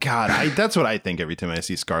mean, God, that's what I think every time I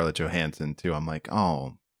see Scarlett Johansson too. I'm like,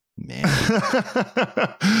 oh man.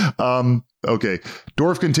 Okay.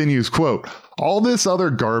 Dorff continues, quote, all this other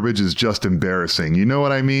garbage is just embarrassing. You know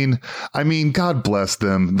what I mean? I mean, God bless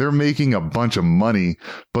them. They're making a bunch of money,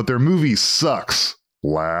 but their movie sucks.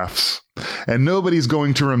 Laughs. And nobody's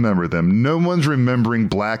going to remember them. No one's remembering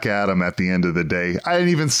Black Adam at the end of the day. I didn't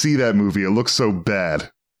even see that movie. It looks so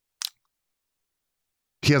bad.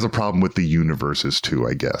 He has a problem with the universes too,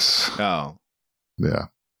 I guess. Oh. Yeah.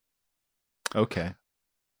 Okay.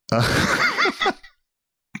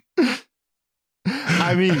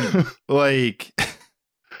 I mean, like,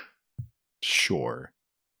 sure.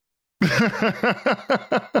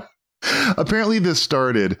 Apparently this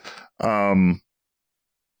started no.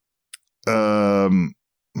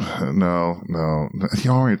 You know,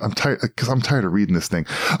 I'm tired because I'm tired of reading this thing.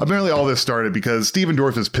 Apparently all this started because Steven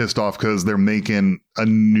Dorff is pissed off because they're making a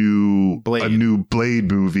new Blade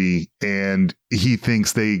movie, and he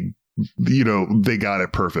thinks they got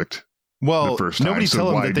it perfect. Well, the first time, nobody so tell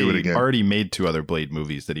him why that do it they again? already made 2 other Blade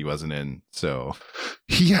movies that he wasn't in. So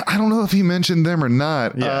I don't know if he mentioned them or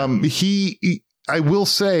not. Yeah. I will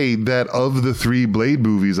say that of the 3 Blade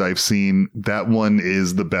movies I've seen, that one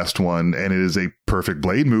is the best one, and it is a perfect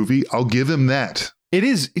Blade movie. I'll give him that. It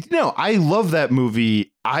is. No, I love that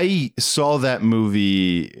movie. I saw that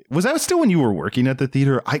movie. Was that still when you were working at the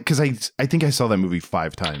theater? Because I think I saw that movie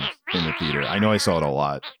 5 times in the theater. I know I saw it a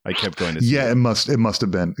lot. I kept going to see it. It must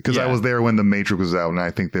have been because I was there when The Matrix was out, and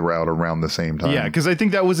I think they were out around the same time. Yeah, because I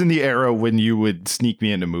think that was in the era when you would sneak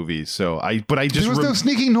me into movies. So there was no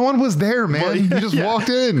sneaking. No one was there, man. Well, you just walked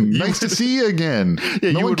in. Nice to see you again.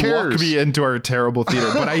 Yeah, no you one would cares. walk me into our terrible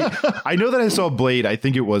theater. But I know that I saw Blade. I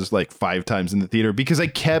think it was like 5 times in the theater because I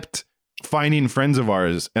kept finding friends of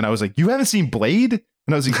ours, and I was like, "You haven't seen Blade?"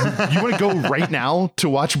 And I was like, "You want to go right now to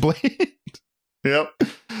watch Blade?" Yep.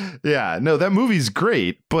 Yeah. No, that movie's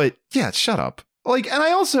great, but yeah, shut up. Like, and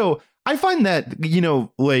I find that, you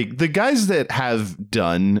know, like the guys that have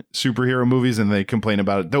done superhero movies and they complain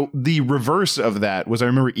about it, though the reverse of that was, I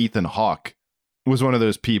remember Ethan Hawke was one of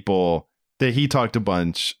those people that he talked a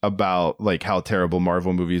bunch about like how terrible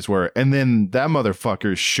Marvel movies were, and then that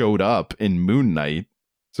motherfucker showed up in Moon Knight.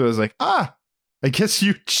 So I was like, I guess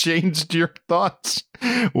you changed your thoughts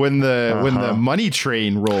when the money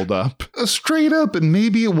train rolled up. Straight up, and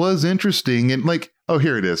maybe it was interesting. And like, oh,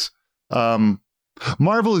 here it is.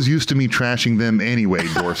 Marvel is used to me trashing them anyway,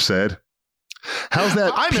 Dorff said. How's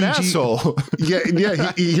that? I'm an asshole.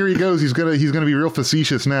 Yeah. Here he goes. He's gonna be real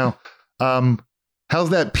facetious now. How's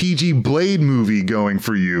that PG Blade movie going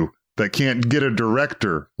for you that can't get a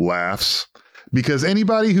director? Laughs. Because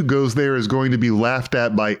anybody who goes there is going to be laughed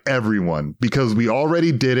at by everyone because we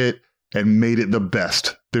already did it and made it the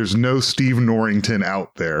best. There's no Steve Norrington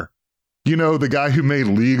out there. You know, the guy who made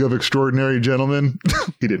League of Extraordinary Gentlemen?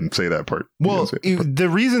 He didn't say that part. Well, the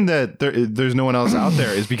reason that there's no one else out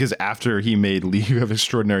there is because after he made League of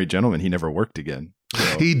Extraordinary Gentlemen, he never worked again.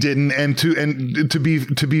 So. He didn't. And to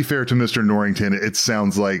be fair to Mr. Norrington, it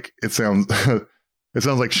sounds like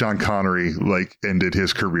Sean Connery like ended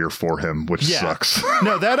his career for him, which sucks.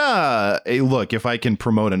 No, that hey, look, if I can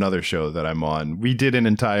promote another show that I'm on, we did an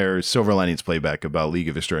entire Silver Linings playback about League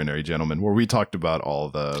of Extraordinary Gentlemen where we talked about all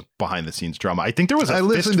the behind the scenes drama. I think there was a fist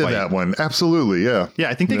fight. I listened to that one. Absolutely, yeah. Yeah,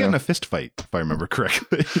 I think they got in a fist fight, if I remember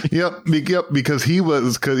correctly. Yep, because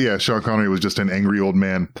Sean Connery was just an angry old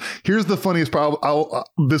man. Here's the funniest part.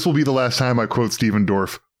 This will be the last time I quote Steven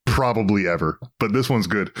Dorff, probably ever, but this one's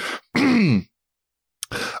good.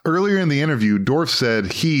 Earlier in the interview, Dorff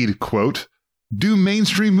said he'd, quote, do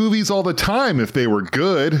mainstream movies all the time if they were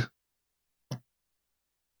good.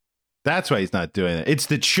 That's why he's not doing it. It's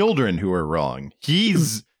the children who are wrong.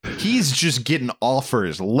 He's just getting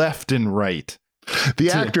offers left and right.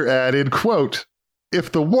 The actor added, quote,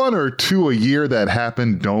 if the 1 or 2 a year that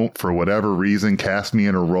happen don't, for whatever reason, cast me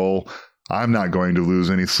in a role, I'm not going to lose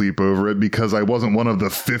any sleep over it because I wasn't one of the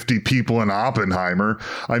 50 people in Oppenheimer.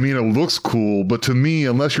 I mean, it looks cool, but to me,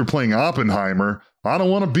 unless you're playing Oppenheimer, I don't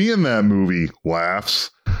want to be in that movie.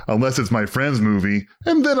 Laughs. Unless it's my friend's movie,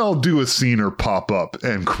 and then I'll do a scene or pop up,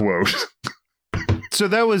 end quote. So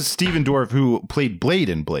that was Steven Dorff who played Blade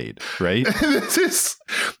in Blade, right? This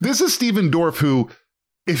is Steven Dorff who,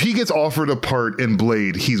 if he gets offered a part in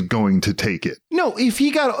Blade, he's going to take it. No,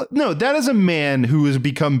 that is a man who has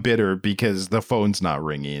become bitter because the phone's not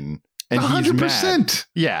ringing. And 100%. He's mad.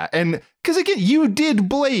 Yeah. And because again, you did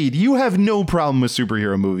Blade. You have no problem with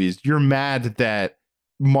superhero movies. You're mad that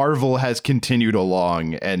Marvel has continued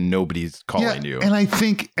along and nobody's calling you. And I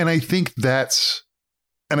think that's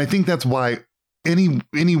why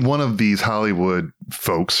any one of these Hollywood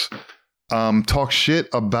folks talk shit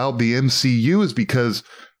about the MCU is because,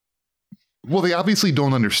 well, they obviously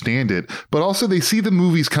don't understand it, but also they see the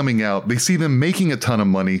movies coming out. They see them making a ton of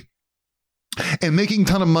money and making a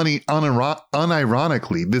ton of money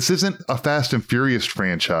unironically. This isn't a Fast and Furious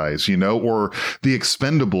franchise, you know, or the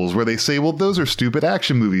Expendables where they say, well, those are stupid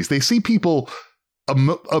action movies. They see people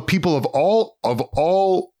of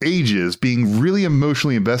all ages being really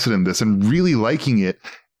emotionally invested in this and really liking it.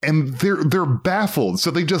 And they're baffled. So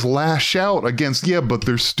they just lash out against, but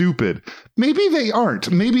they're stupid. Maybe they aren't.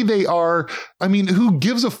 Maybe they are. I mean, who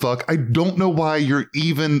gives a fuck? I don't know why you're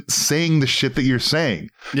even saying the shit that you're saying.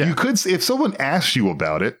 Yeah. You could, if someone asks you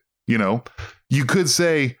about it, you know, you could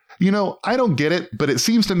say, I don't get it, but it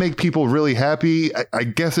seems to make people really happy. I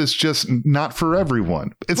guess it's just not for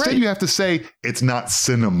everyone. Instead, you have to say it's not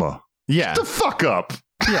cinema. Yeah. Shut the fuck up.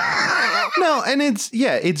 Yeah. No, and it's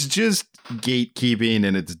just gatekeeping,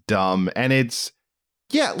 and it's dumb, and it's,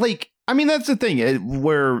 that's the thing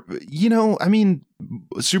where,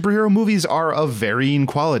 superhero movies are of varying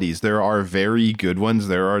qualities. There are very good ones.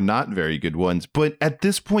 There are not very good ones. But at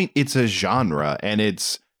this point, it's a genre, and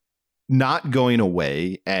it's not going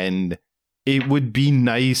away. And it would be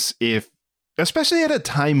nice if, especially at a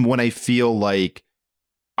time when I feel like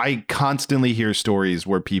I constantly hear stories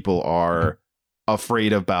where people are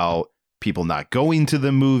afraid about people not going to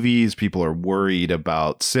the movies. People are worried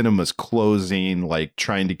about cinemas closing, like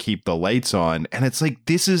trying to keep the lights on. And it's like,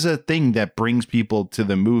 this is a thing that brings people to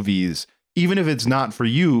the movies. Even if it's not for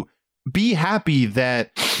you, be happy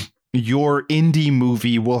that your indie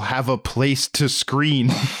movie will have a place to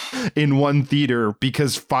screen in one theater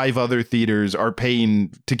because 5 other theaters are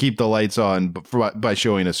paying to keep the lights on by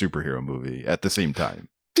showing a superhero movie at the same time.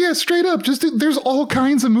 Yeah, straight up. There's all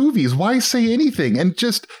kinds of movies. Why say anything? And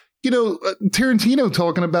just, Tarantino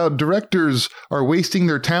talking about directors are wasting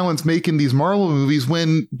their talents making these Marvel movies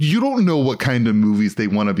when you don't know what kind of movies they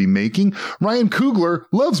want to be making. Ryan Coogler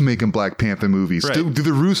loves making Black Panther movies. Right. Do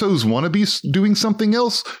the Russos want to be doing something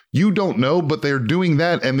else? You don't know, but they're doing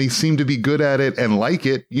that and they seem to be good at it and like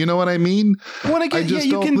it. You know what I mean? Sam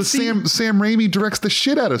Raimi directs the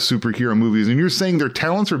shit out of superhero movies, and you're saying their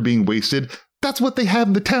talents are being wasted. That's what they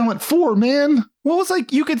have the talent for, man. Well, it's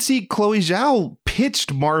like you could see Chloe Zhao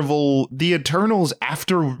pitched Marvel The Eternals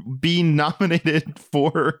after being nominated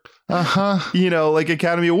for,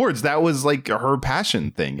 Academy Awards. That was like her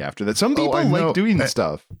passion thing after that. Some people like doing this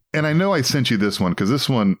stuff. And I know I sent you this one because this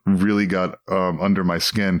one really got under my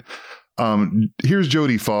skin. Here's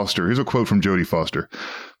Jodie Foster. Here's a quote from Jodie Foster.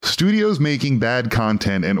 Studios making bad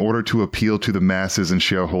content in order to appeal to the masses and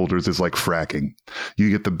shareholders is like fracking. You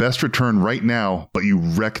get the best return right now, but you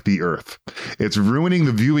wreck the earth. It's ruining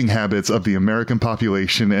the viewing habits of the American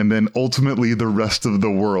population and then ultimately the rest of the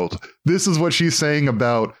world. This is what she's saying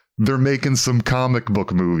about they're making some comic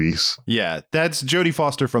book movies. Yeah, that's Jodie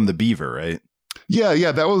Foster from The Beaver, right?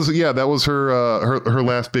 Yeah, that was her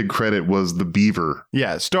last big credit was The Beaver.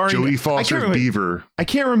 Yeah, starring Jodie Foster's Beaver. I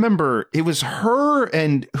can't remember. It was her,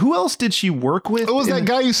 and who else did she work with? It was that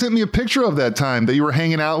guy you sent me a picture of that time that you were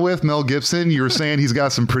hanging out with, Mel Gibson. You were saying he's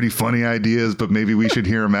got some pretty funny ideas, but maybe we should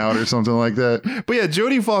hear him out or something like that. But yeah,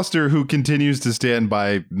 Jodie Foster, who continues to stand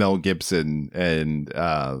by Mel Gibson, and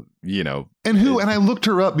and I looked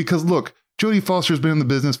her up because look. Jodie Foster's been in the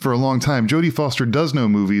business for a long time. Jodie Foster does know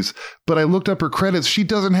movies, but I looked up her credits. She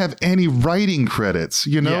doesn't have any writing credits,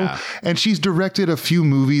 Yeah. And she's directed a few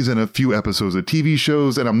movies and a few episodes of TV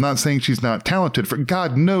shows. And I'm not saying she's not talented. For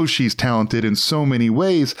God knows she's talented in so many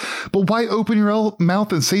ways. But why open your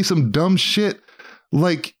mouth and say some dumb shit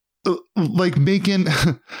like making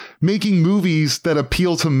movies that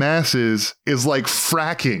appeal to masses is like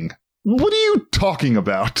fracking? What are you talking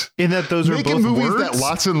about? In that those making are both movies words? That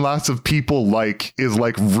lots and lots of people like is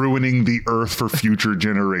like ruining the earth for future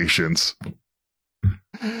generations.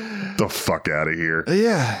 The fuck out of here.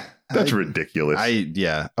 Yeah. That's ridiculous.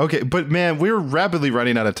 Okay, but man, we're rapidly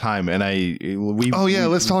running out of time, and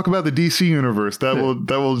let's talk about the DC universe. That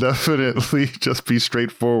will definitely just be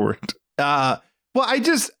straightforward. Well, I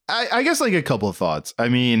guess like a couple of thoughts. I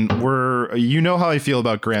mean, how I feel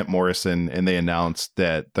about Grant Morrison, and they announced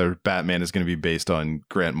that the Batman is going to be based on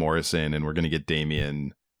Grant Morrison, and we're going to get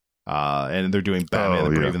Damian, and they're doing Batman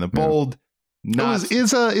the Brave and the Bold. Yeah.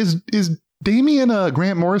 Is Damian a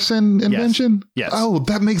Grant Morrison invention? Yes. Oh,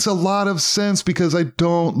 that makes a lot of sense because I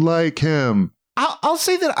don't like him. I'll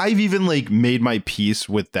say that I've even made my peace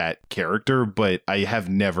with that character, but I have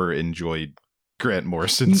never enjoyed Grant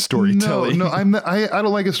Morrison's storytelling. No, I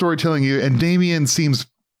don't like his storytelling either. And Damian seems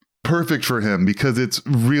perfect for him because it's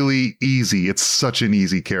really easy. It's such an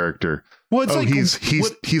easy character. Well, it's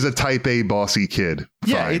he's a type A bossy kid.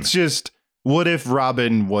 Yeah, Fine. it's just what if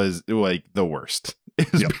Robin was like the worst?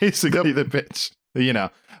 Is basically the pitch,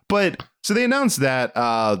 But so they announced that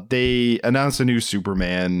they announced a new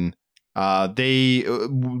Superman.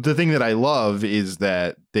 The thing that I love is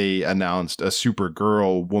that they announced a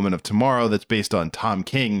Supergirl Woman of Tomorrow that's based on Tom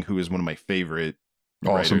King, who is one of my favorite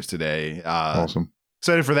writers today. Awesome.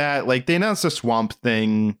 Excited for that. They announced a Swamp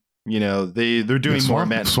Thing. They're doing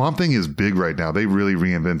more. Swamp Thing is big right now. They really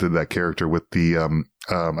reinvented that character with the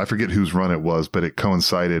I forget whose run it was, but it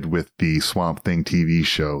coincided with the Swamp Thing TV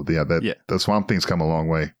show. The Swamp Thing's come a long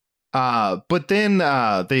way. But then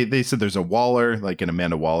they said there's a Waller, like an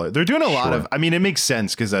Amanda Waller. They're doing a lot of, I mean, it makes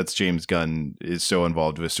sense because that's James Gunn is so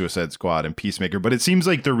involved with Suicide Squad and Peacemaker, but it seems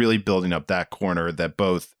like they're really building up that corner that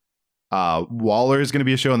both Waller is going to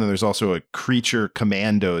be a show, and then there's also a Creature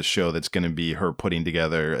Commandos show that's going to be her putting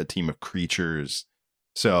together a team of creatures.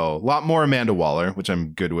 So a lot more Amanda Waller, which I'm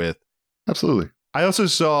good with. Absolutely. I also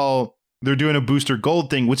saw they're doing a Booster Gold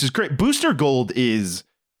thing, which is great. Booster Gold is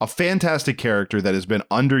a fantastic character that has been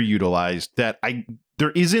underutilized, that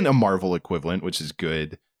there isn't a Marvel equivalent, which is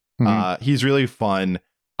good. He's really fun.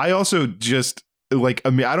 I also just like, I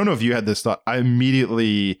mean, I don't know if you had this thought. I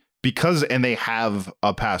immediately, and they have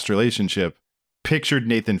a past relationship, pictured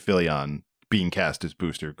Nathan Fillion being cast as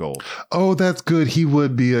Booster Gold. Oh, that's good. He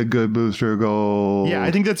would be a good Booster Gold. Yeah,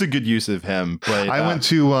 I think that's a good use of him. But I went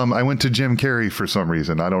to Jim Carrey for some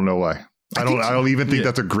reason. I don't know why. I don't even think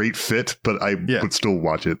that's a great fit, but I would still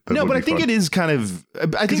watch it. No, but I think it is kind of.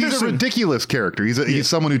 I think he's a ridiculous character. He's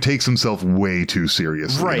someone who takes himself way too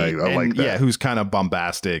seriously. Right. I like that. Yeah, who's kind of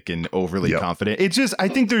bombastic and overly confident. It's just, I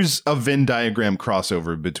think there's a Venn diagram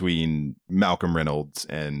crossover between Malcolm Reynolds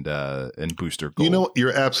and Booster Gold. You know,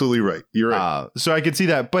 you're absolutely right. You're right. So I could see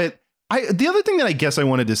that. But the other thing that I guess I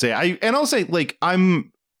wanted to say, I'll say, like,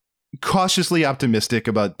 I'm cautiously optimistic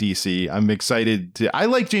about DC. I'm excited I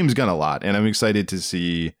like James Gunn a lot, and I'm excited to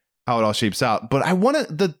see how it all shapes out. But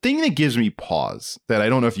the thing that gives me pause, that I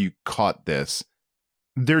don't know if you caught this,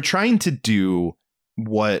 they're trying to do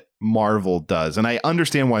what Marvel does, and I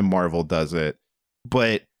understand why Marvel does it.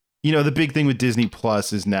 But, you know, the big thing with Disney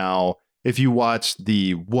Plus is now, if you watch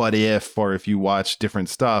the What If, or if you watch different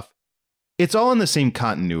stuff, it's all in the same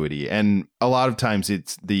continuity. And a lot of times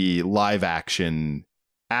it's the live action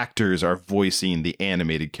actors are voicing the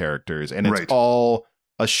animated characters, and it's all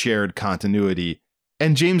a shared continuity.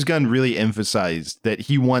 And James Gunn really emphasized that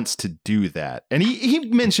he wants to do that. And he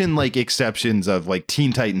mentioned, like, exceptions of, like,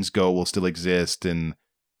 Teen Titans Go will still exist, and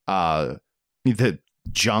the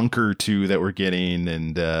Junker 2 that we're getting,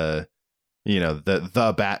 and you know,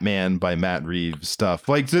 the Batman by Matt Reeves stuff.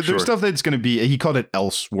 Like, there's stuff that's going to be, he called it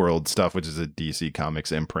Elseworld stuff, which is a DC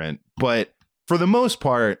Comics imprint. But for the most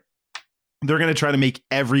part, they're going to try to make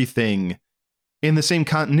everything in the same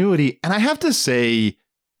continuity. And I have to say,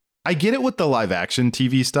 I get it with the live action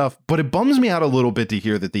TV stuff, but it bums me out a little bit to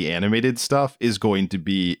hear that the animated stuff is going to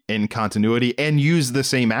be in continuity and use the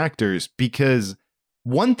same actors. Because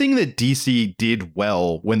one thing that DC did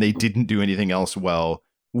well when they didn't do anything else well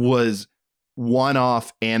was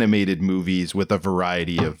one-off animated movies with a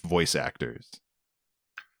variety of voice actors.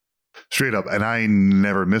 Straight up. And I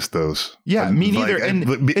never missed those. Yeah, me neither.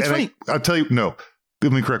 It's funny. I'll tell you, no,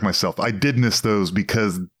 let me correct myself. I did miss those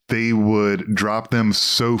because they would drop them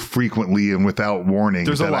so frequently and without warning.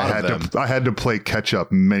 There's a lot of them. I had to play catch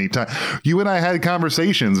up many times. You and I had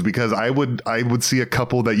conversations because I would see a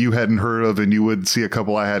couple that you hadn't heard of, and you would see a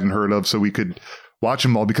couple I hadn't heard of, so we could watch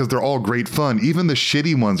them all because they're all great fun. Even the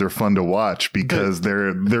shitty ones are fun to watch because they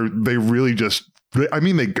really just, I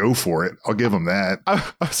mean, they go for it. I'll give them that.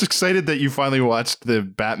 I was excited that you finally watched the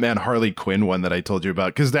Batman Harley Quinn one that I told you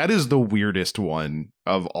about, because that is the weirdest one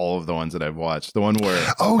of all of the ones that I've watched. The one where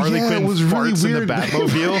Harley Quinn was farts really in the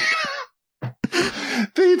Batmobile.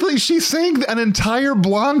 She sang an entire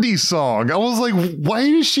Blondie song. I was like, why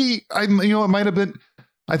is she? It might have been.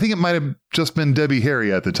 I think it might have just been Debbie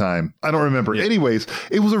Harry at the time. I don't remember. Yeah. Anyways,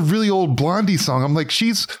 it was a really old Blondie song. I'm like,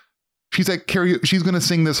 she's at karaoke. She's going to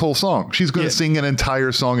sing this whole song. She's going to sing an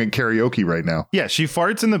entire song at karaoke right now. Yeah, she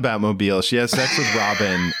farts in the Batmobile. She has sex with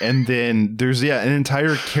Robin, and then there's an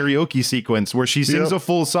entire karaoke sequence where she sings a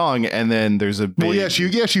full song, and then there's a big. She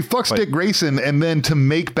fucks Dick Grayson, and then to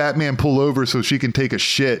make Batman pull over so she can take a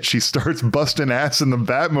shit, she starts busting ass in the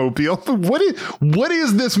Batmobile. What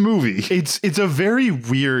is this movie? It's a very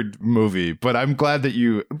weird movie, but I'm glad that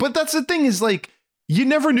you. But that's the thing, is like, you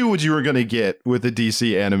never knew what you were going to get with a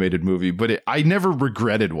DC animated movie, but I never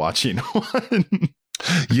regretted watching one.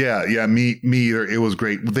 Yeah, me either. It was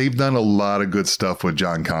great. They've done a lot of good stuff with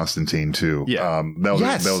John Constantine too. Yeah, that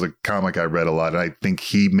was a comic I read a lot, and I think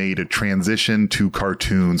he made a transition to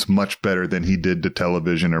cartoons much better than he did to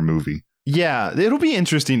television or movie. Yeah, it'll be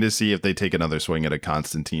interesting to see if they take another swing at a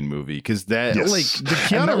Constantine movie, because like the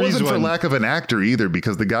Keanu and that Reeves wasn't for lack of an actor either,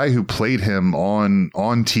 because the guy who played him on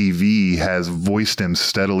TV has voiced him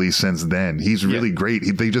steadily since then. He's really great.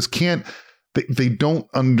 They just can't. They don't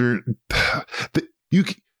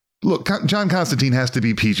look. John Constantine has to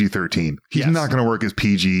be PG-13. He's not going to work as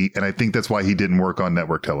PG, and I think that's why he didn't work on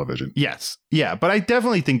network television. Yes, yeah, but I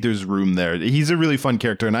definitely think there's room there. He's a really fun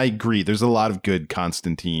character, and I agree. There's a lot of good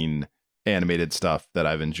Constantine animated stuff that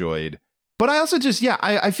I've enjoyed. But I also just,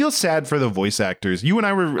 I feel sad for the voice actors. You and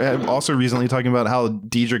I were also recently talking about how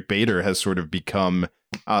Diedrich Bader has sort of become,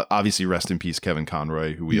 obviously, rest in peace, Kevin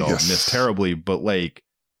Conroy, who we all miss terribly. But like,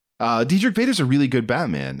 Diedrich Bader's a really good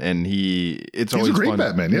Batman, and he's always a great fun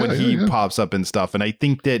Batman when he pops up and stuff. And I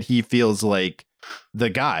think that he feels like the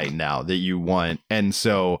guy now that you want. And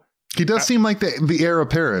so he does seem like the heir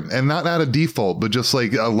apparent, and not a default, but just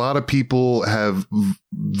like a lot of people have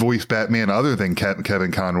voiced Batman other than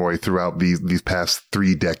Kevin Conroy throughout these past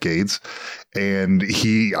 3 decades. And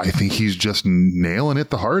I think he's just nailing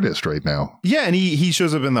it the hardest right now. Yeah. And he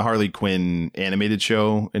shows up in the Harley Quinn animated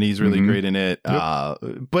show, and he's really great in it. Yep.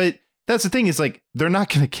 But that's the thing, is like, they're not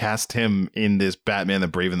going to cast him in this Batman the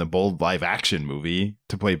Brave and the Bold live action movie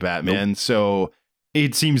to play Batman. Nope. So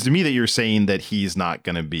it seems to me that you're saying that he's not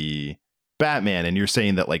going to be Batman, and you're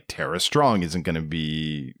saying that like Tara Strong isn't going to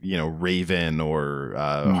be, Raven or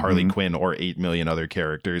Harley Quinn or 8 million other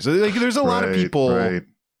characters. Like, there's a lot of people. Right.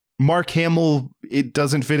 Mark Hamill, it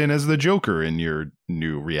doesn't fit in as the Joker in your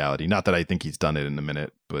new reality. Not that I think he's done it in a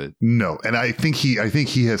minute, but no. And I think he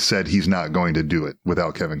has said he's not going to do it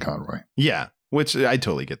without Kevin Conroy. Yeah, which I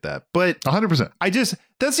totally get that. But 100%.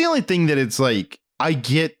 That's the only thing that it's like, I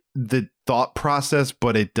get the thought process,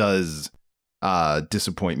 but it does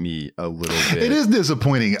disappoint me a little bit. It is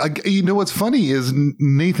disappointing. What's funny is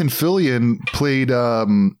Nathan Fillion played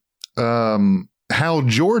Hal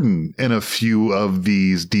Jordan in a few of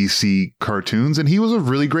these DC cartoons, and he was a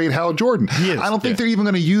really great Hal Jordan. I don't think they're even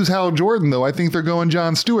going to use Hal Jordan, though. I think they're going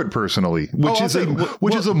John Stewart personally, which is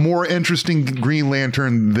a more interesting Green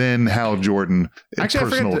Lantern than Hal Jordan.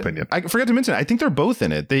 Personal opinion. I forgot to mention, I think they're both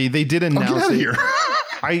in it. They did announce. Get out of here.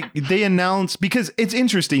 They announced, because it's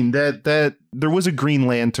interesting that there was a Green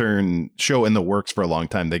Lantern show in the works for a long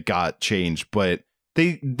time that got changed, but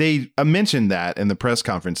they mentioned that in the press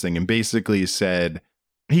conference thing, and basically said,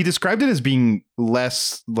 he described it as being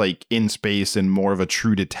less like in space and more of a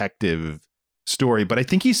true detective story. But I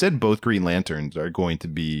think he said both Green Lanterns are going to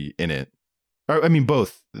be in it. Or, I mean,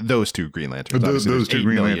 both those 2 Green Lanterns. Those 2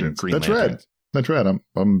 Green Lanterns. That's right. That's right.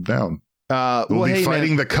 I'm down. We'll be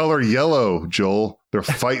fighting the color yellow, Joel. They're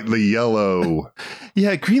fighting the yellow.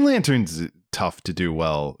 Yeah, Green Lantern's tough to do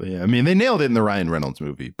well. Yeah, I mean, they nailed it in the Ryan Reynolds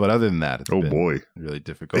movie, but other than that, it's been really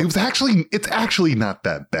difficult. It's actually not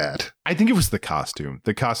that bad. I think it was the costume.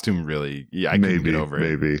 The costume really, I couldn't get over it.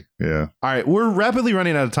 Maybe, yeah. All right, we're rapidly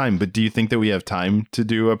running out of time, but do you think that we have time to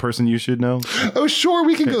do a person you should know? Oh, sure,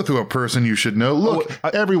 we can go through a person you should know. Look,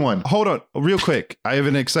 everyone. Hold on, real quick. I have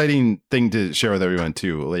an exciting thing to share with everyone,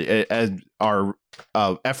 too. Like, as our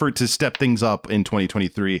effort to step things up in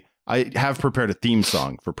 2023, I have prepared a theme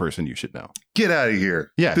song for Person You Should Know. Get out of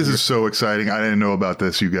here. Yeah. This is so exciting. I didn't know about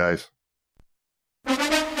this, you guys.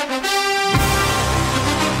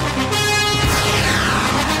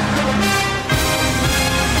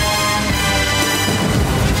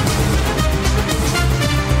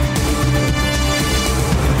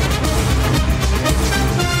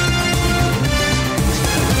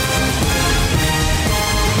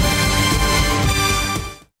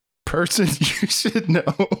 Person you should know.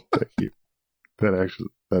 Thank you. That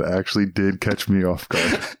actually did catch me off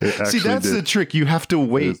guard. See, that's the trick. You have to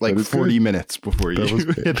wait like 40 minutes before you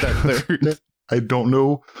hit that third. I don't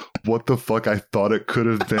know what the fuck I thought it could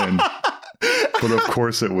have been, but of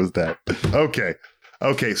course it was that.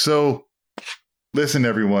 Okay. So listen,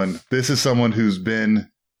 everyone. This is someone who's been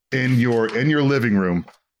in your living room,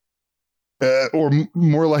 or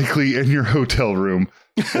more likely in your hotel room,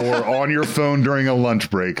 or on your phone during a lunch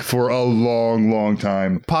break for a long, long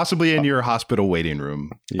time. Possibly in your hospital waiting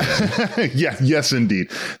room. Yeah. Yes,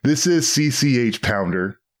 indeed. This is CCH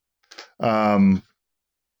Pounder.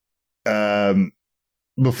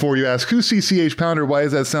 Before you ask, who's CCH Pounder? Why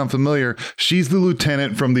does that sound familiar? She's the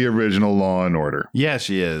lieutenant from the original Law and Order. Yeah,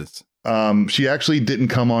 she is. She actually didn't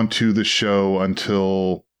come onto the show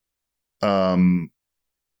until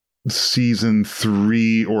season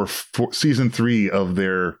 3 of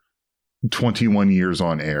their 21 years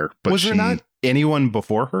on air. But was there not anyone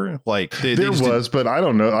before her? Like there was, but I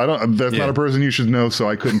don't know. That's not a person you should know, so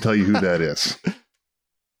I couldn't tell you who that is.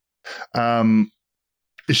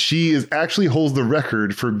 She actually holds the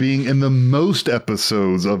record for being in the most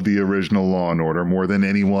episodes of the original Law and Order, more than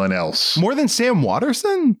anyone else. More than Sam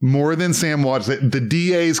Waterston? More than Sam Waterston. The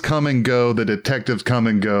DAs come and go, the detectives come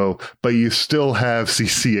and go, but you still have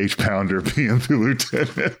CCH Pounder being the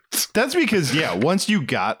lieutenant. That's because, once you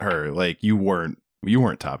got her, like you weren't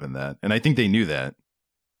topping that, and I think they knew that.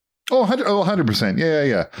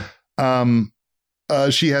 100%. Yeah.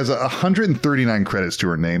 She has 139 credits to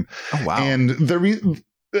her name. Oh, wow. And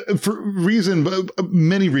for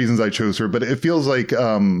many reasons I chose her, but it feels like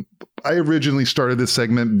I originally started this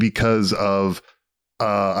segment because of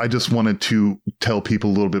I just wanted to tell people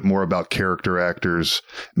a little bit more about character actors,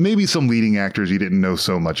 maybe some leading actors you didn't know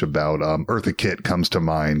so much about. Eartha Kitt comes to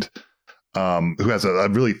mind, who has a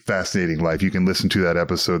really fascinating life. You can listen to that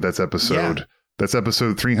episode. That's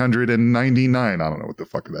episode 399. I don't know what the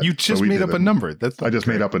fuck that. You just made up a number. I just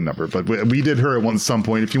made up a number, but we did her at some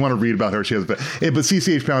point. If you want to read about her, she has. But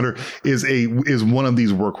CCH Pounder is one of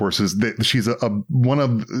these workhorses. That she's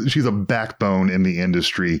she's a backbone in the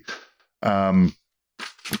industry.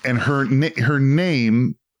 And her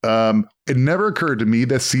name, it never occurred to me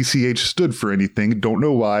that CCH stood for anything. Don't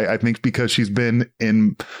know why. I think because she's been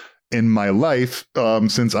in my life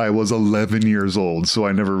since I was 11 years old, so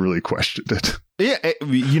I never really questioned it. Yeah,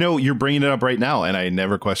 you're bringing it up right now, and I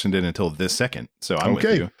never questioned it until this second. So I'm with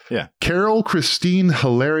you. Yeah, Carol Christine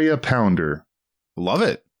Hilaria Pounder, love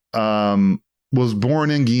it. Was born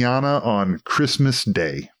in Guyana on Christmas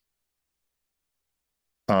Day.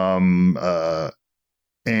 And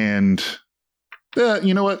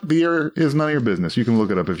you know what? The year is none of your business. You can look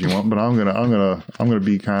it up if you want, but I'm gonna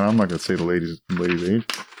be kind of. I'm not gonna say the lady's age.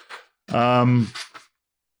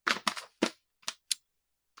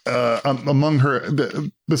 Among her,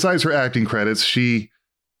 besides her acting credits, she's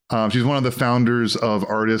one of the founders of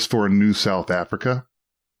Artists for a New South Africa.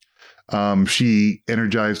 She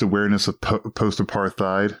energized awareness of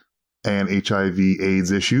post-apartheid and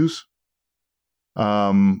HIV/AIDS issues.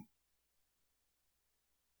 Oh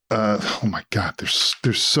my God,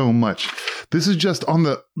 there's so much. This is just on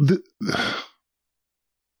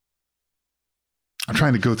I'm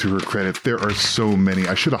trying to go through her credits. There are so many.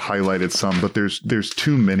 I should have highlighted some, but there's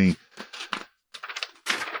too many.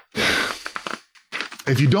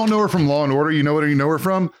 If you don't know her from Law and Order, you know what you know her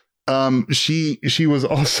from. She was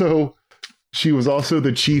also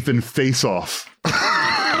the chief in Face Off.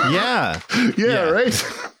 Yeah, right.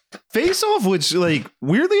 Face Off, which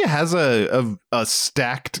weirdly has a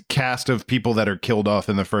stacked cast of people that are killed off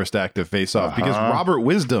in the first act of Face Off, because Robert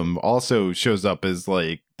Wisdom also shows up as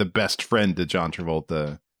the best friend to John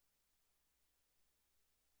Travolta.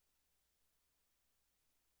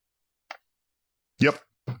 Yep.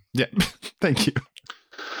 Yeah. Thank you.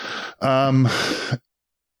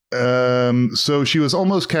 So she was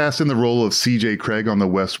almost cast in the role of CJ Craig on The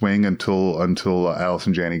West Wing until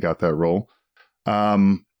Allison Janney got that role.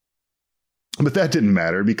 But that didn't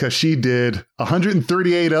matter because she did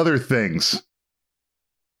 138 other things.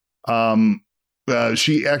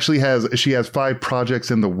 She has 5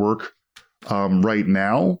 projects in the work right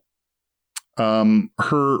now.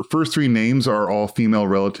 Her first 3 names are all female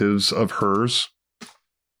relatives of hers.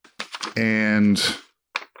 And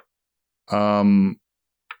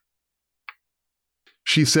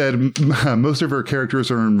she said most of her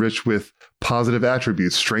characters are enriched with positive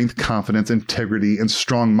attributes: strength, confidence, integrity, and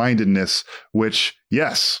strong-mindedness, which,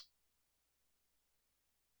 yes,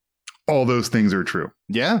 all those things are true.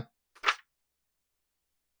 Yeah.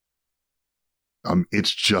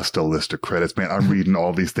 It's just a list of credits, man. I'm reading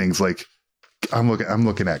all these things I'm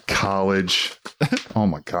looking at college. Oh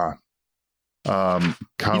my God.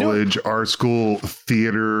 College, art school,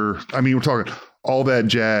 theater. I mean, we're talking all that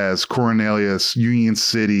jazz, Cornelius, Union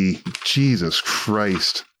City. Jesus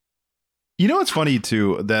Christ. You know what's funny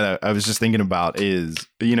too that I was just thinking about is,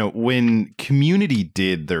 when Community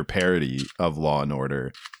did their parody of Law and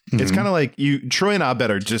Order, it's kind of like Troy and Abed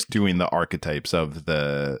are just doing the archetypes of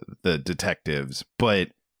the detectives, but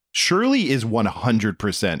Shirley is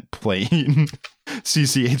 100% playing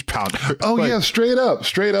CCH Pounder. Oh yeah, straight up,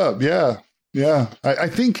 yeah. I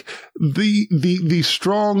think the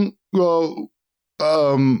strong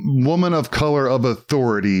woman of color of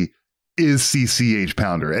authority is CCH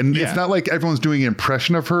Pounder, and it's not like everyone's doing an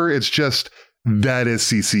impression of her. It's just that is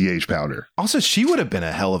CCH Pounder. Also, she would have been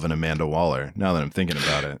a hell of an Amanda Waller. Now that I'm thinking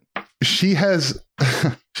about it, she was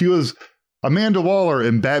Amanda Waller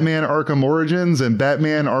in Batman Arkham Origins and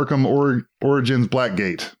Batman Arkham Origins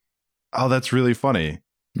Blackgate. Oh, that's really funny.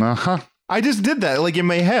 I just did that in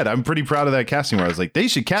my head. I'm pretty proud of that casting where I was like, they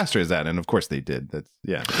should cast her as that. And of course they did.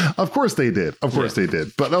 Of course they did. They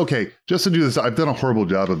did. But okay, just to do this, I've done a horrible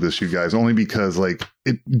job of this, you guys, only because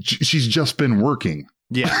she's just been working.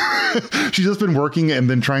 Yeah. She's just been working and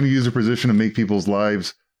then trying to use her position to make people's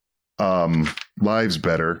lives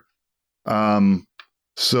better.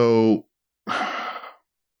 So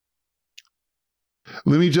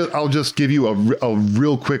I'll just give you a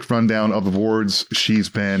real quick rundown of awards she's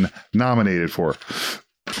been nominated for.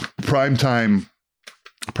 Primetime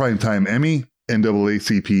Emmy,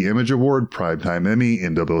 NAACP Image Award, Primetime Emmy,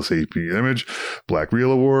 NAACP Image, Black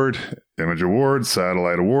Reel Award, Image Award,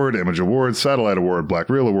 Satellite Award, Image Award, Satellite Award, Black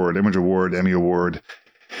Reel Award, Image Award, Emmy Award,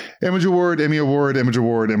 Image Award, Emmy Award, Image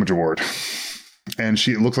Award, Image Award. And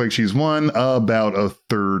it looks like she's won about a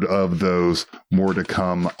third of those. More to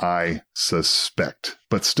come, I suspect.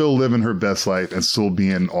 But still living her best life and still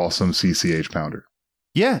being an awesome CCH pounder.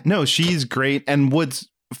 Yeah, no, she's great. And what's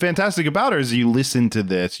fantastic about her is you listen to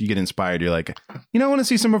this, you get inspired. You're like, I want to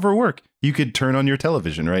see some of her work. You could turn on your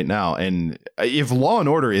television right now. And if Law and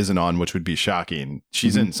Order isn't on, which would be shocking,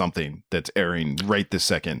 she's in something that's airing right this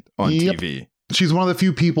second on TV. She's one of the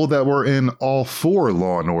few people that were in all 4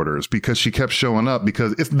 Law and Orders because she kept showing up,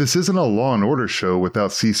 because this isn't a Law and Order show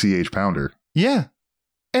without CCH Pounder. Yeah.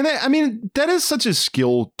 And that is such a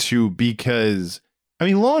skill too, because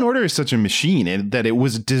Law and Order is such a machine and that it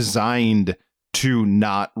was designed to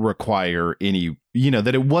not require any,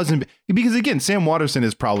 that it wasn't, because again, Sam Waterston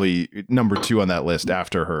is probably number 2 on that list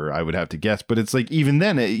after her, I would have to guess. But it's like, even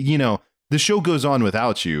then, the show goes on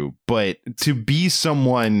without you, but to be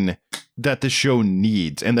someone that the show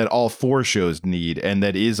needs and that all 4 shows need, and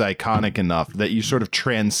that is iconic enough that you sort of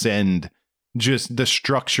transcend just the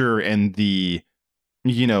structure and the,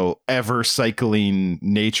 ever cycling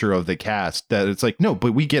nature of the cast, that it's like, no,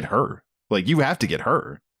 but we get her. Like, you have to get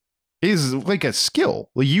her. It is like a skill.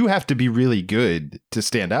 Like, you have to be really good to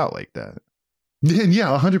stand out like that.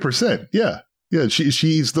 Yeah, 100%. Yeah. Yeah,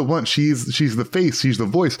 she's the one. She's the face. She's the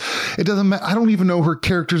voice. It doesn't matter. I don't even know her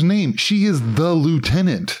character's name. She is the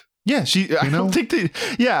lieutenant. Yeah,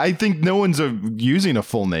 I think no one's using a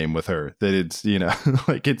full name with her. That it's,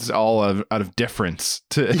 like it's all out of deference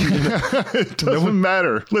to. It doesn't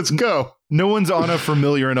matter. Let's go. No one's on a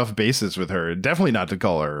familiar enough basis with her. Definitely not to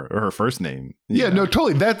call her first name. Yeah, no,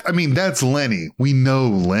 totally. That's Lenny. We know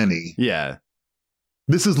Lenny. Yeah.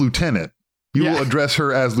 This is Lieutenant. You will address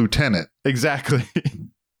her as Lieutenant. Exactly.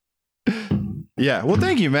 Yeah. Well,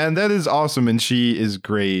 thank you, man. That is awesome. And she is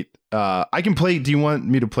great. I can play. Do you want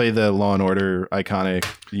me to play the Law and Order iconic,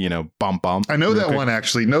 bump bump? I know that quick one,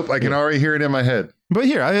 actually. Nope. I can already hear it in my head. But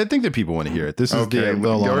here, I think that people want to hear it. This is the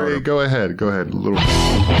Law and Order. Go ahead. Go ahead.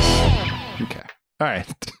 Okay. All right.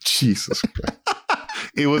 Jesus Christ.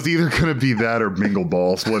 It was either going to be that or Mingle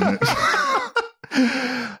Balls, wasn't it?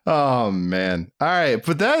 Oh, man. All right.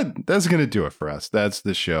 But that's going to do it for us. That's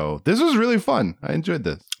the show. This was really fun. I enjoyed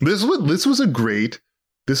this. This was a great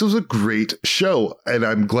show. And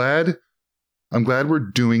I'm glad we're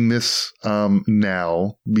doing this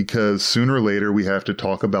now, because sooner or later we have to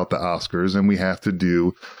talk about the Oscars and we have to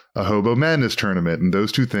do a Hobo Madness tournament. And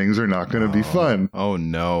those two things are not going to be fun. Oh,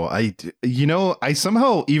 no. I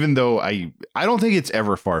somehow, even though I don't think it's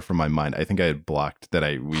ever far from my mind, I think I had blocked that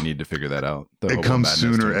we need to figure that out. It comes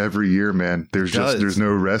sooner every year, man. There's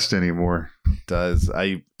no rest anymore. It does.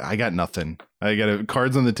 I got nothing. I got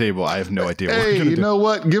cards on the table. I have no idea. Hey, you know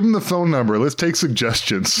what? Give them the phone number. Let's take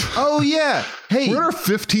suggestions. Oh, yeah. Hey, we're in our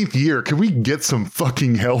 15th year. Can we get some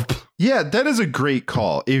fucking help? Yeah, that is a great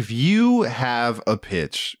call. If you have a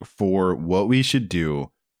pitch for what we should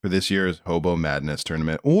do for this year's Hobo Madness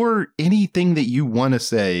tournament, or anything that you want to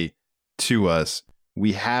say to us,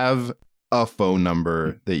 we have a phone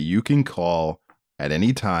number that you can call at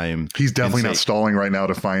any time. He's definitely not stalling right now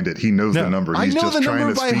to find it. He knows the number. He's just trying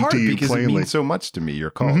to speak to you because plainly. It means so much to me, your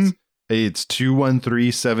calls. Mm-hmm. It's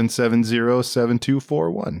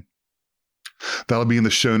 213-770-7241. That'll be in the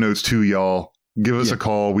show notes too, y'all. Give us a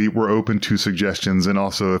call. We're open to suggestions. And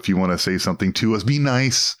also, if you want to say something to us, be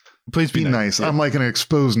nice. Please be nice. Yeah. I'm like an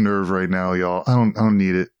exposed nerve right now, y'all. I don't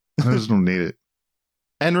need it. I just don't need it.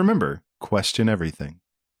 And remember, question everything.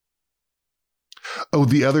 Oh,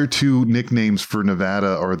 the other two nicknames for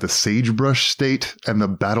Nevada are the Sagebrush State and the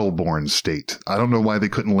Battleborn State. I don't know why they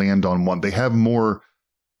couldn't land on one. They have more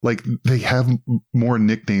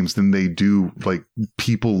nicknames than they do like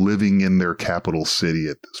people living in their capital city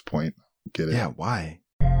at this point. Get it? Yeah, why?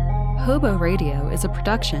 Hobo Radio is a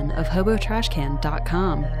production of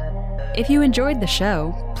HoboTrashCan.com. If you enjoyed the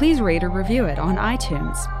show, please rate or review it on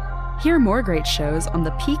iTunes. Hear more great shows on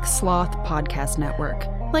the Peak Sloth Podcast Network,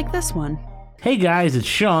 like this one. Hey guys, it's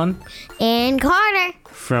Sean. And Carter.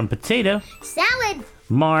 From Potato. Salad.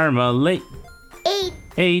 Marmalade.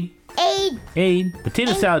 Aid.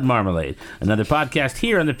 Potato Salad Marmalade. Another podcast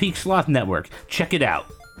here on the Peak Sloth Network. Check it out.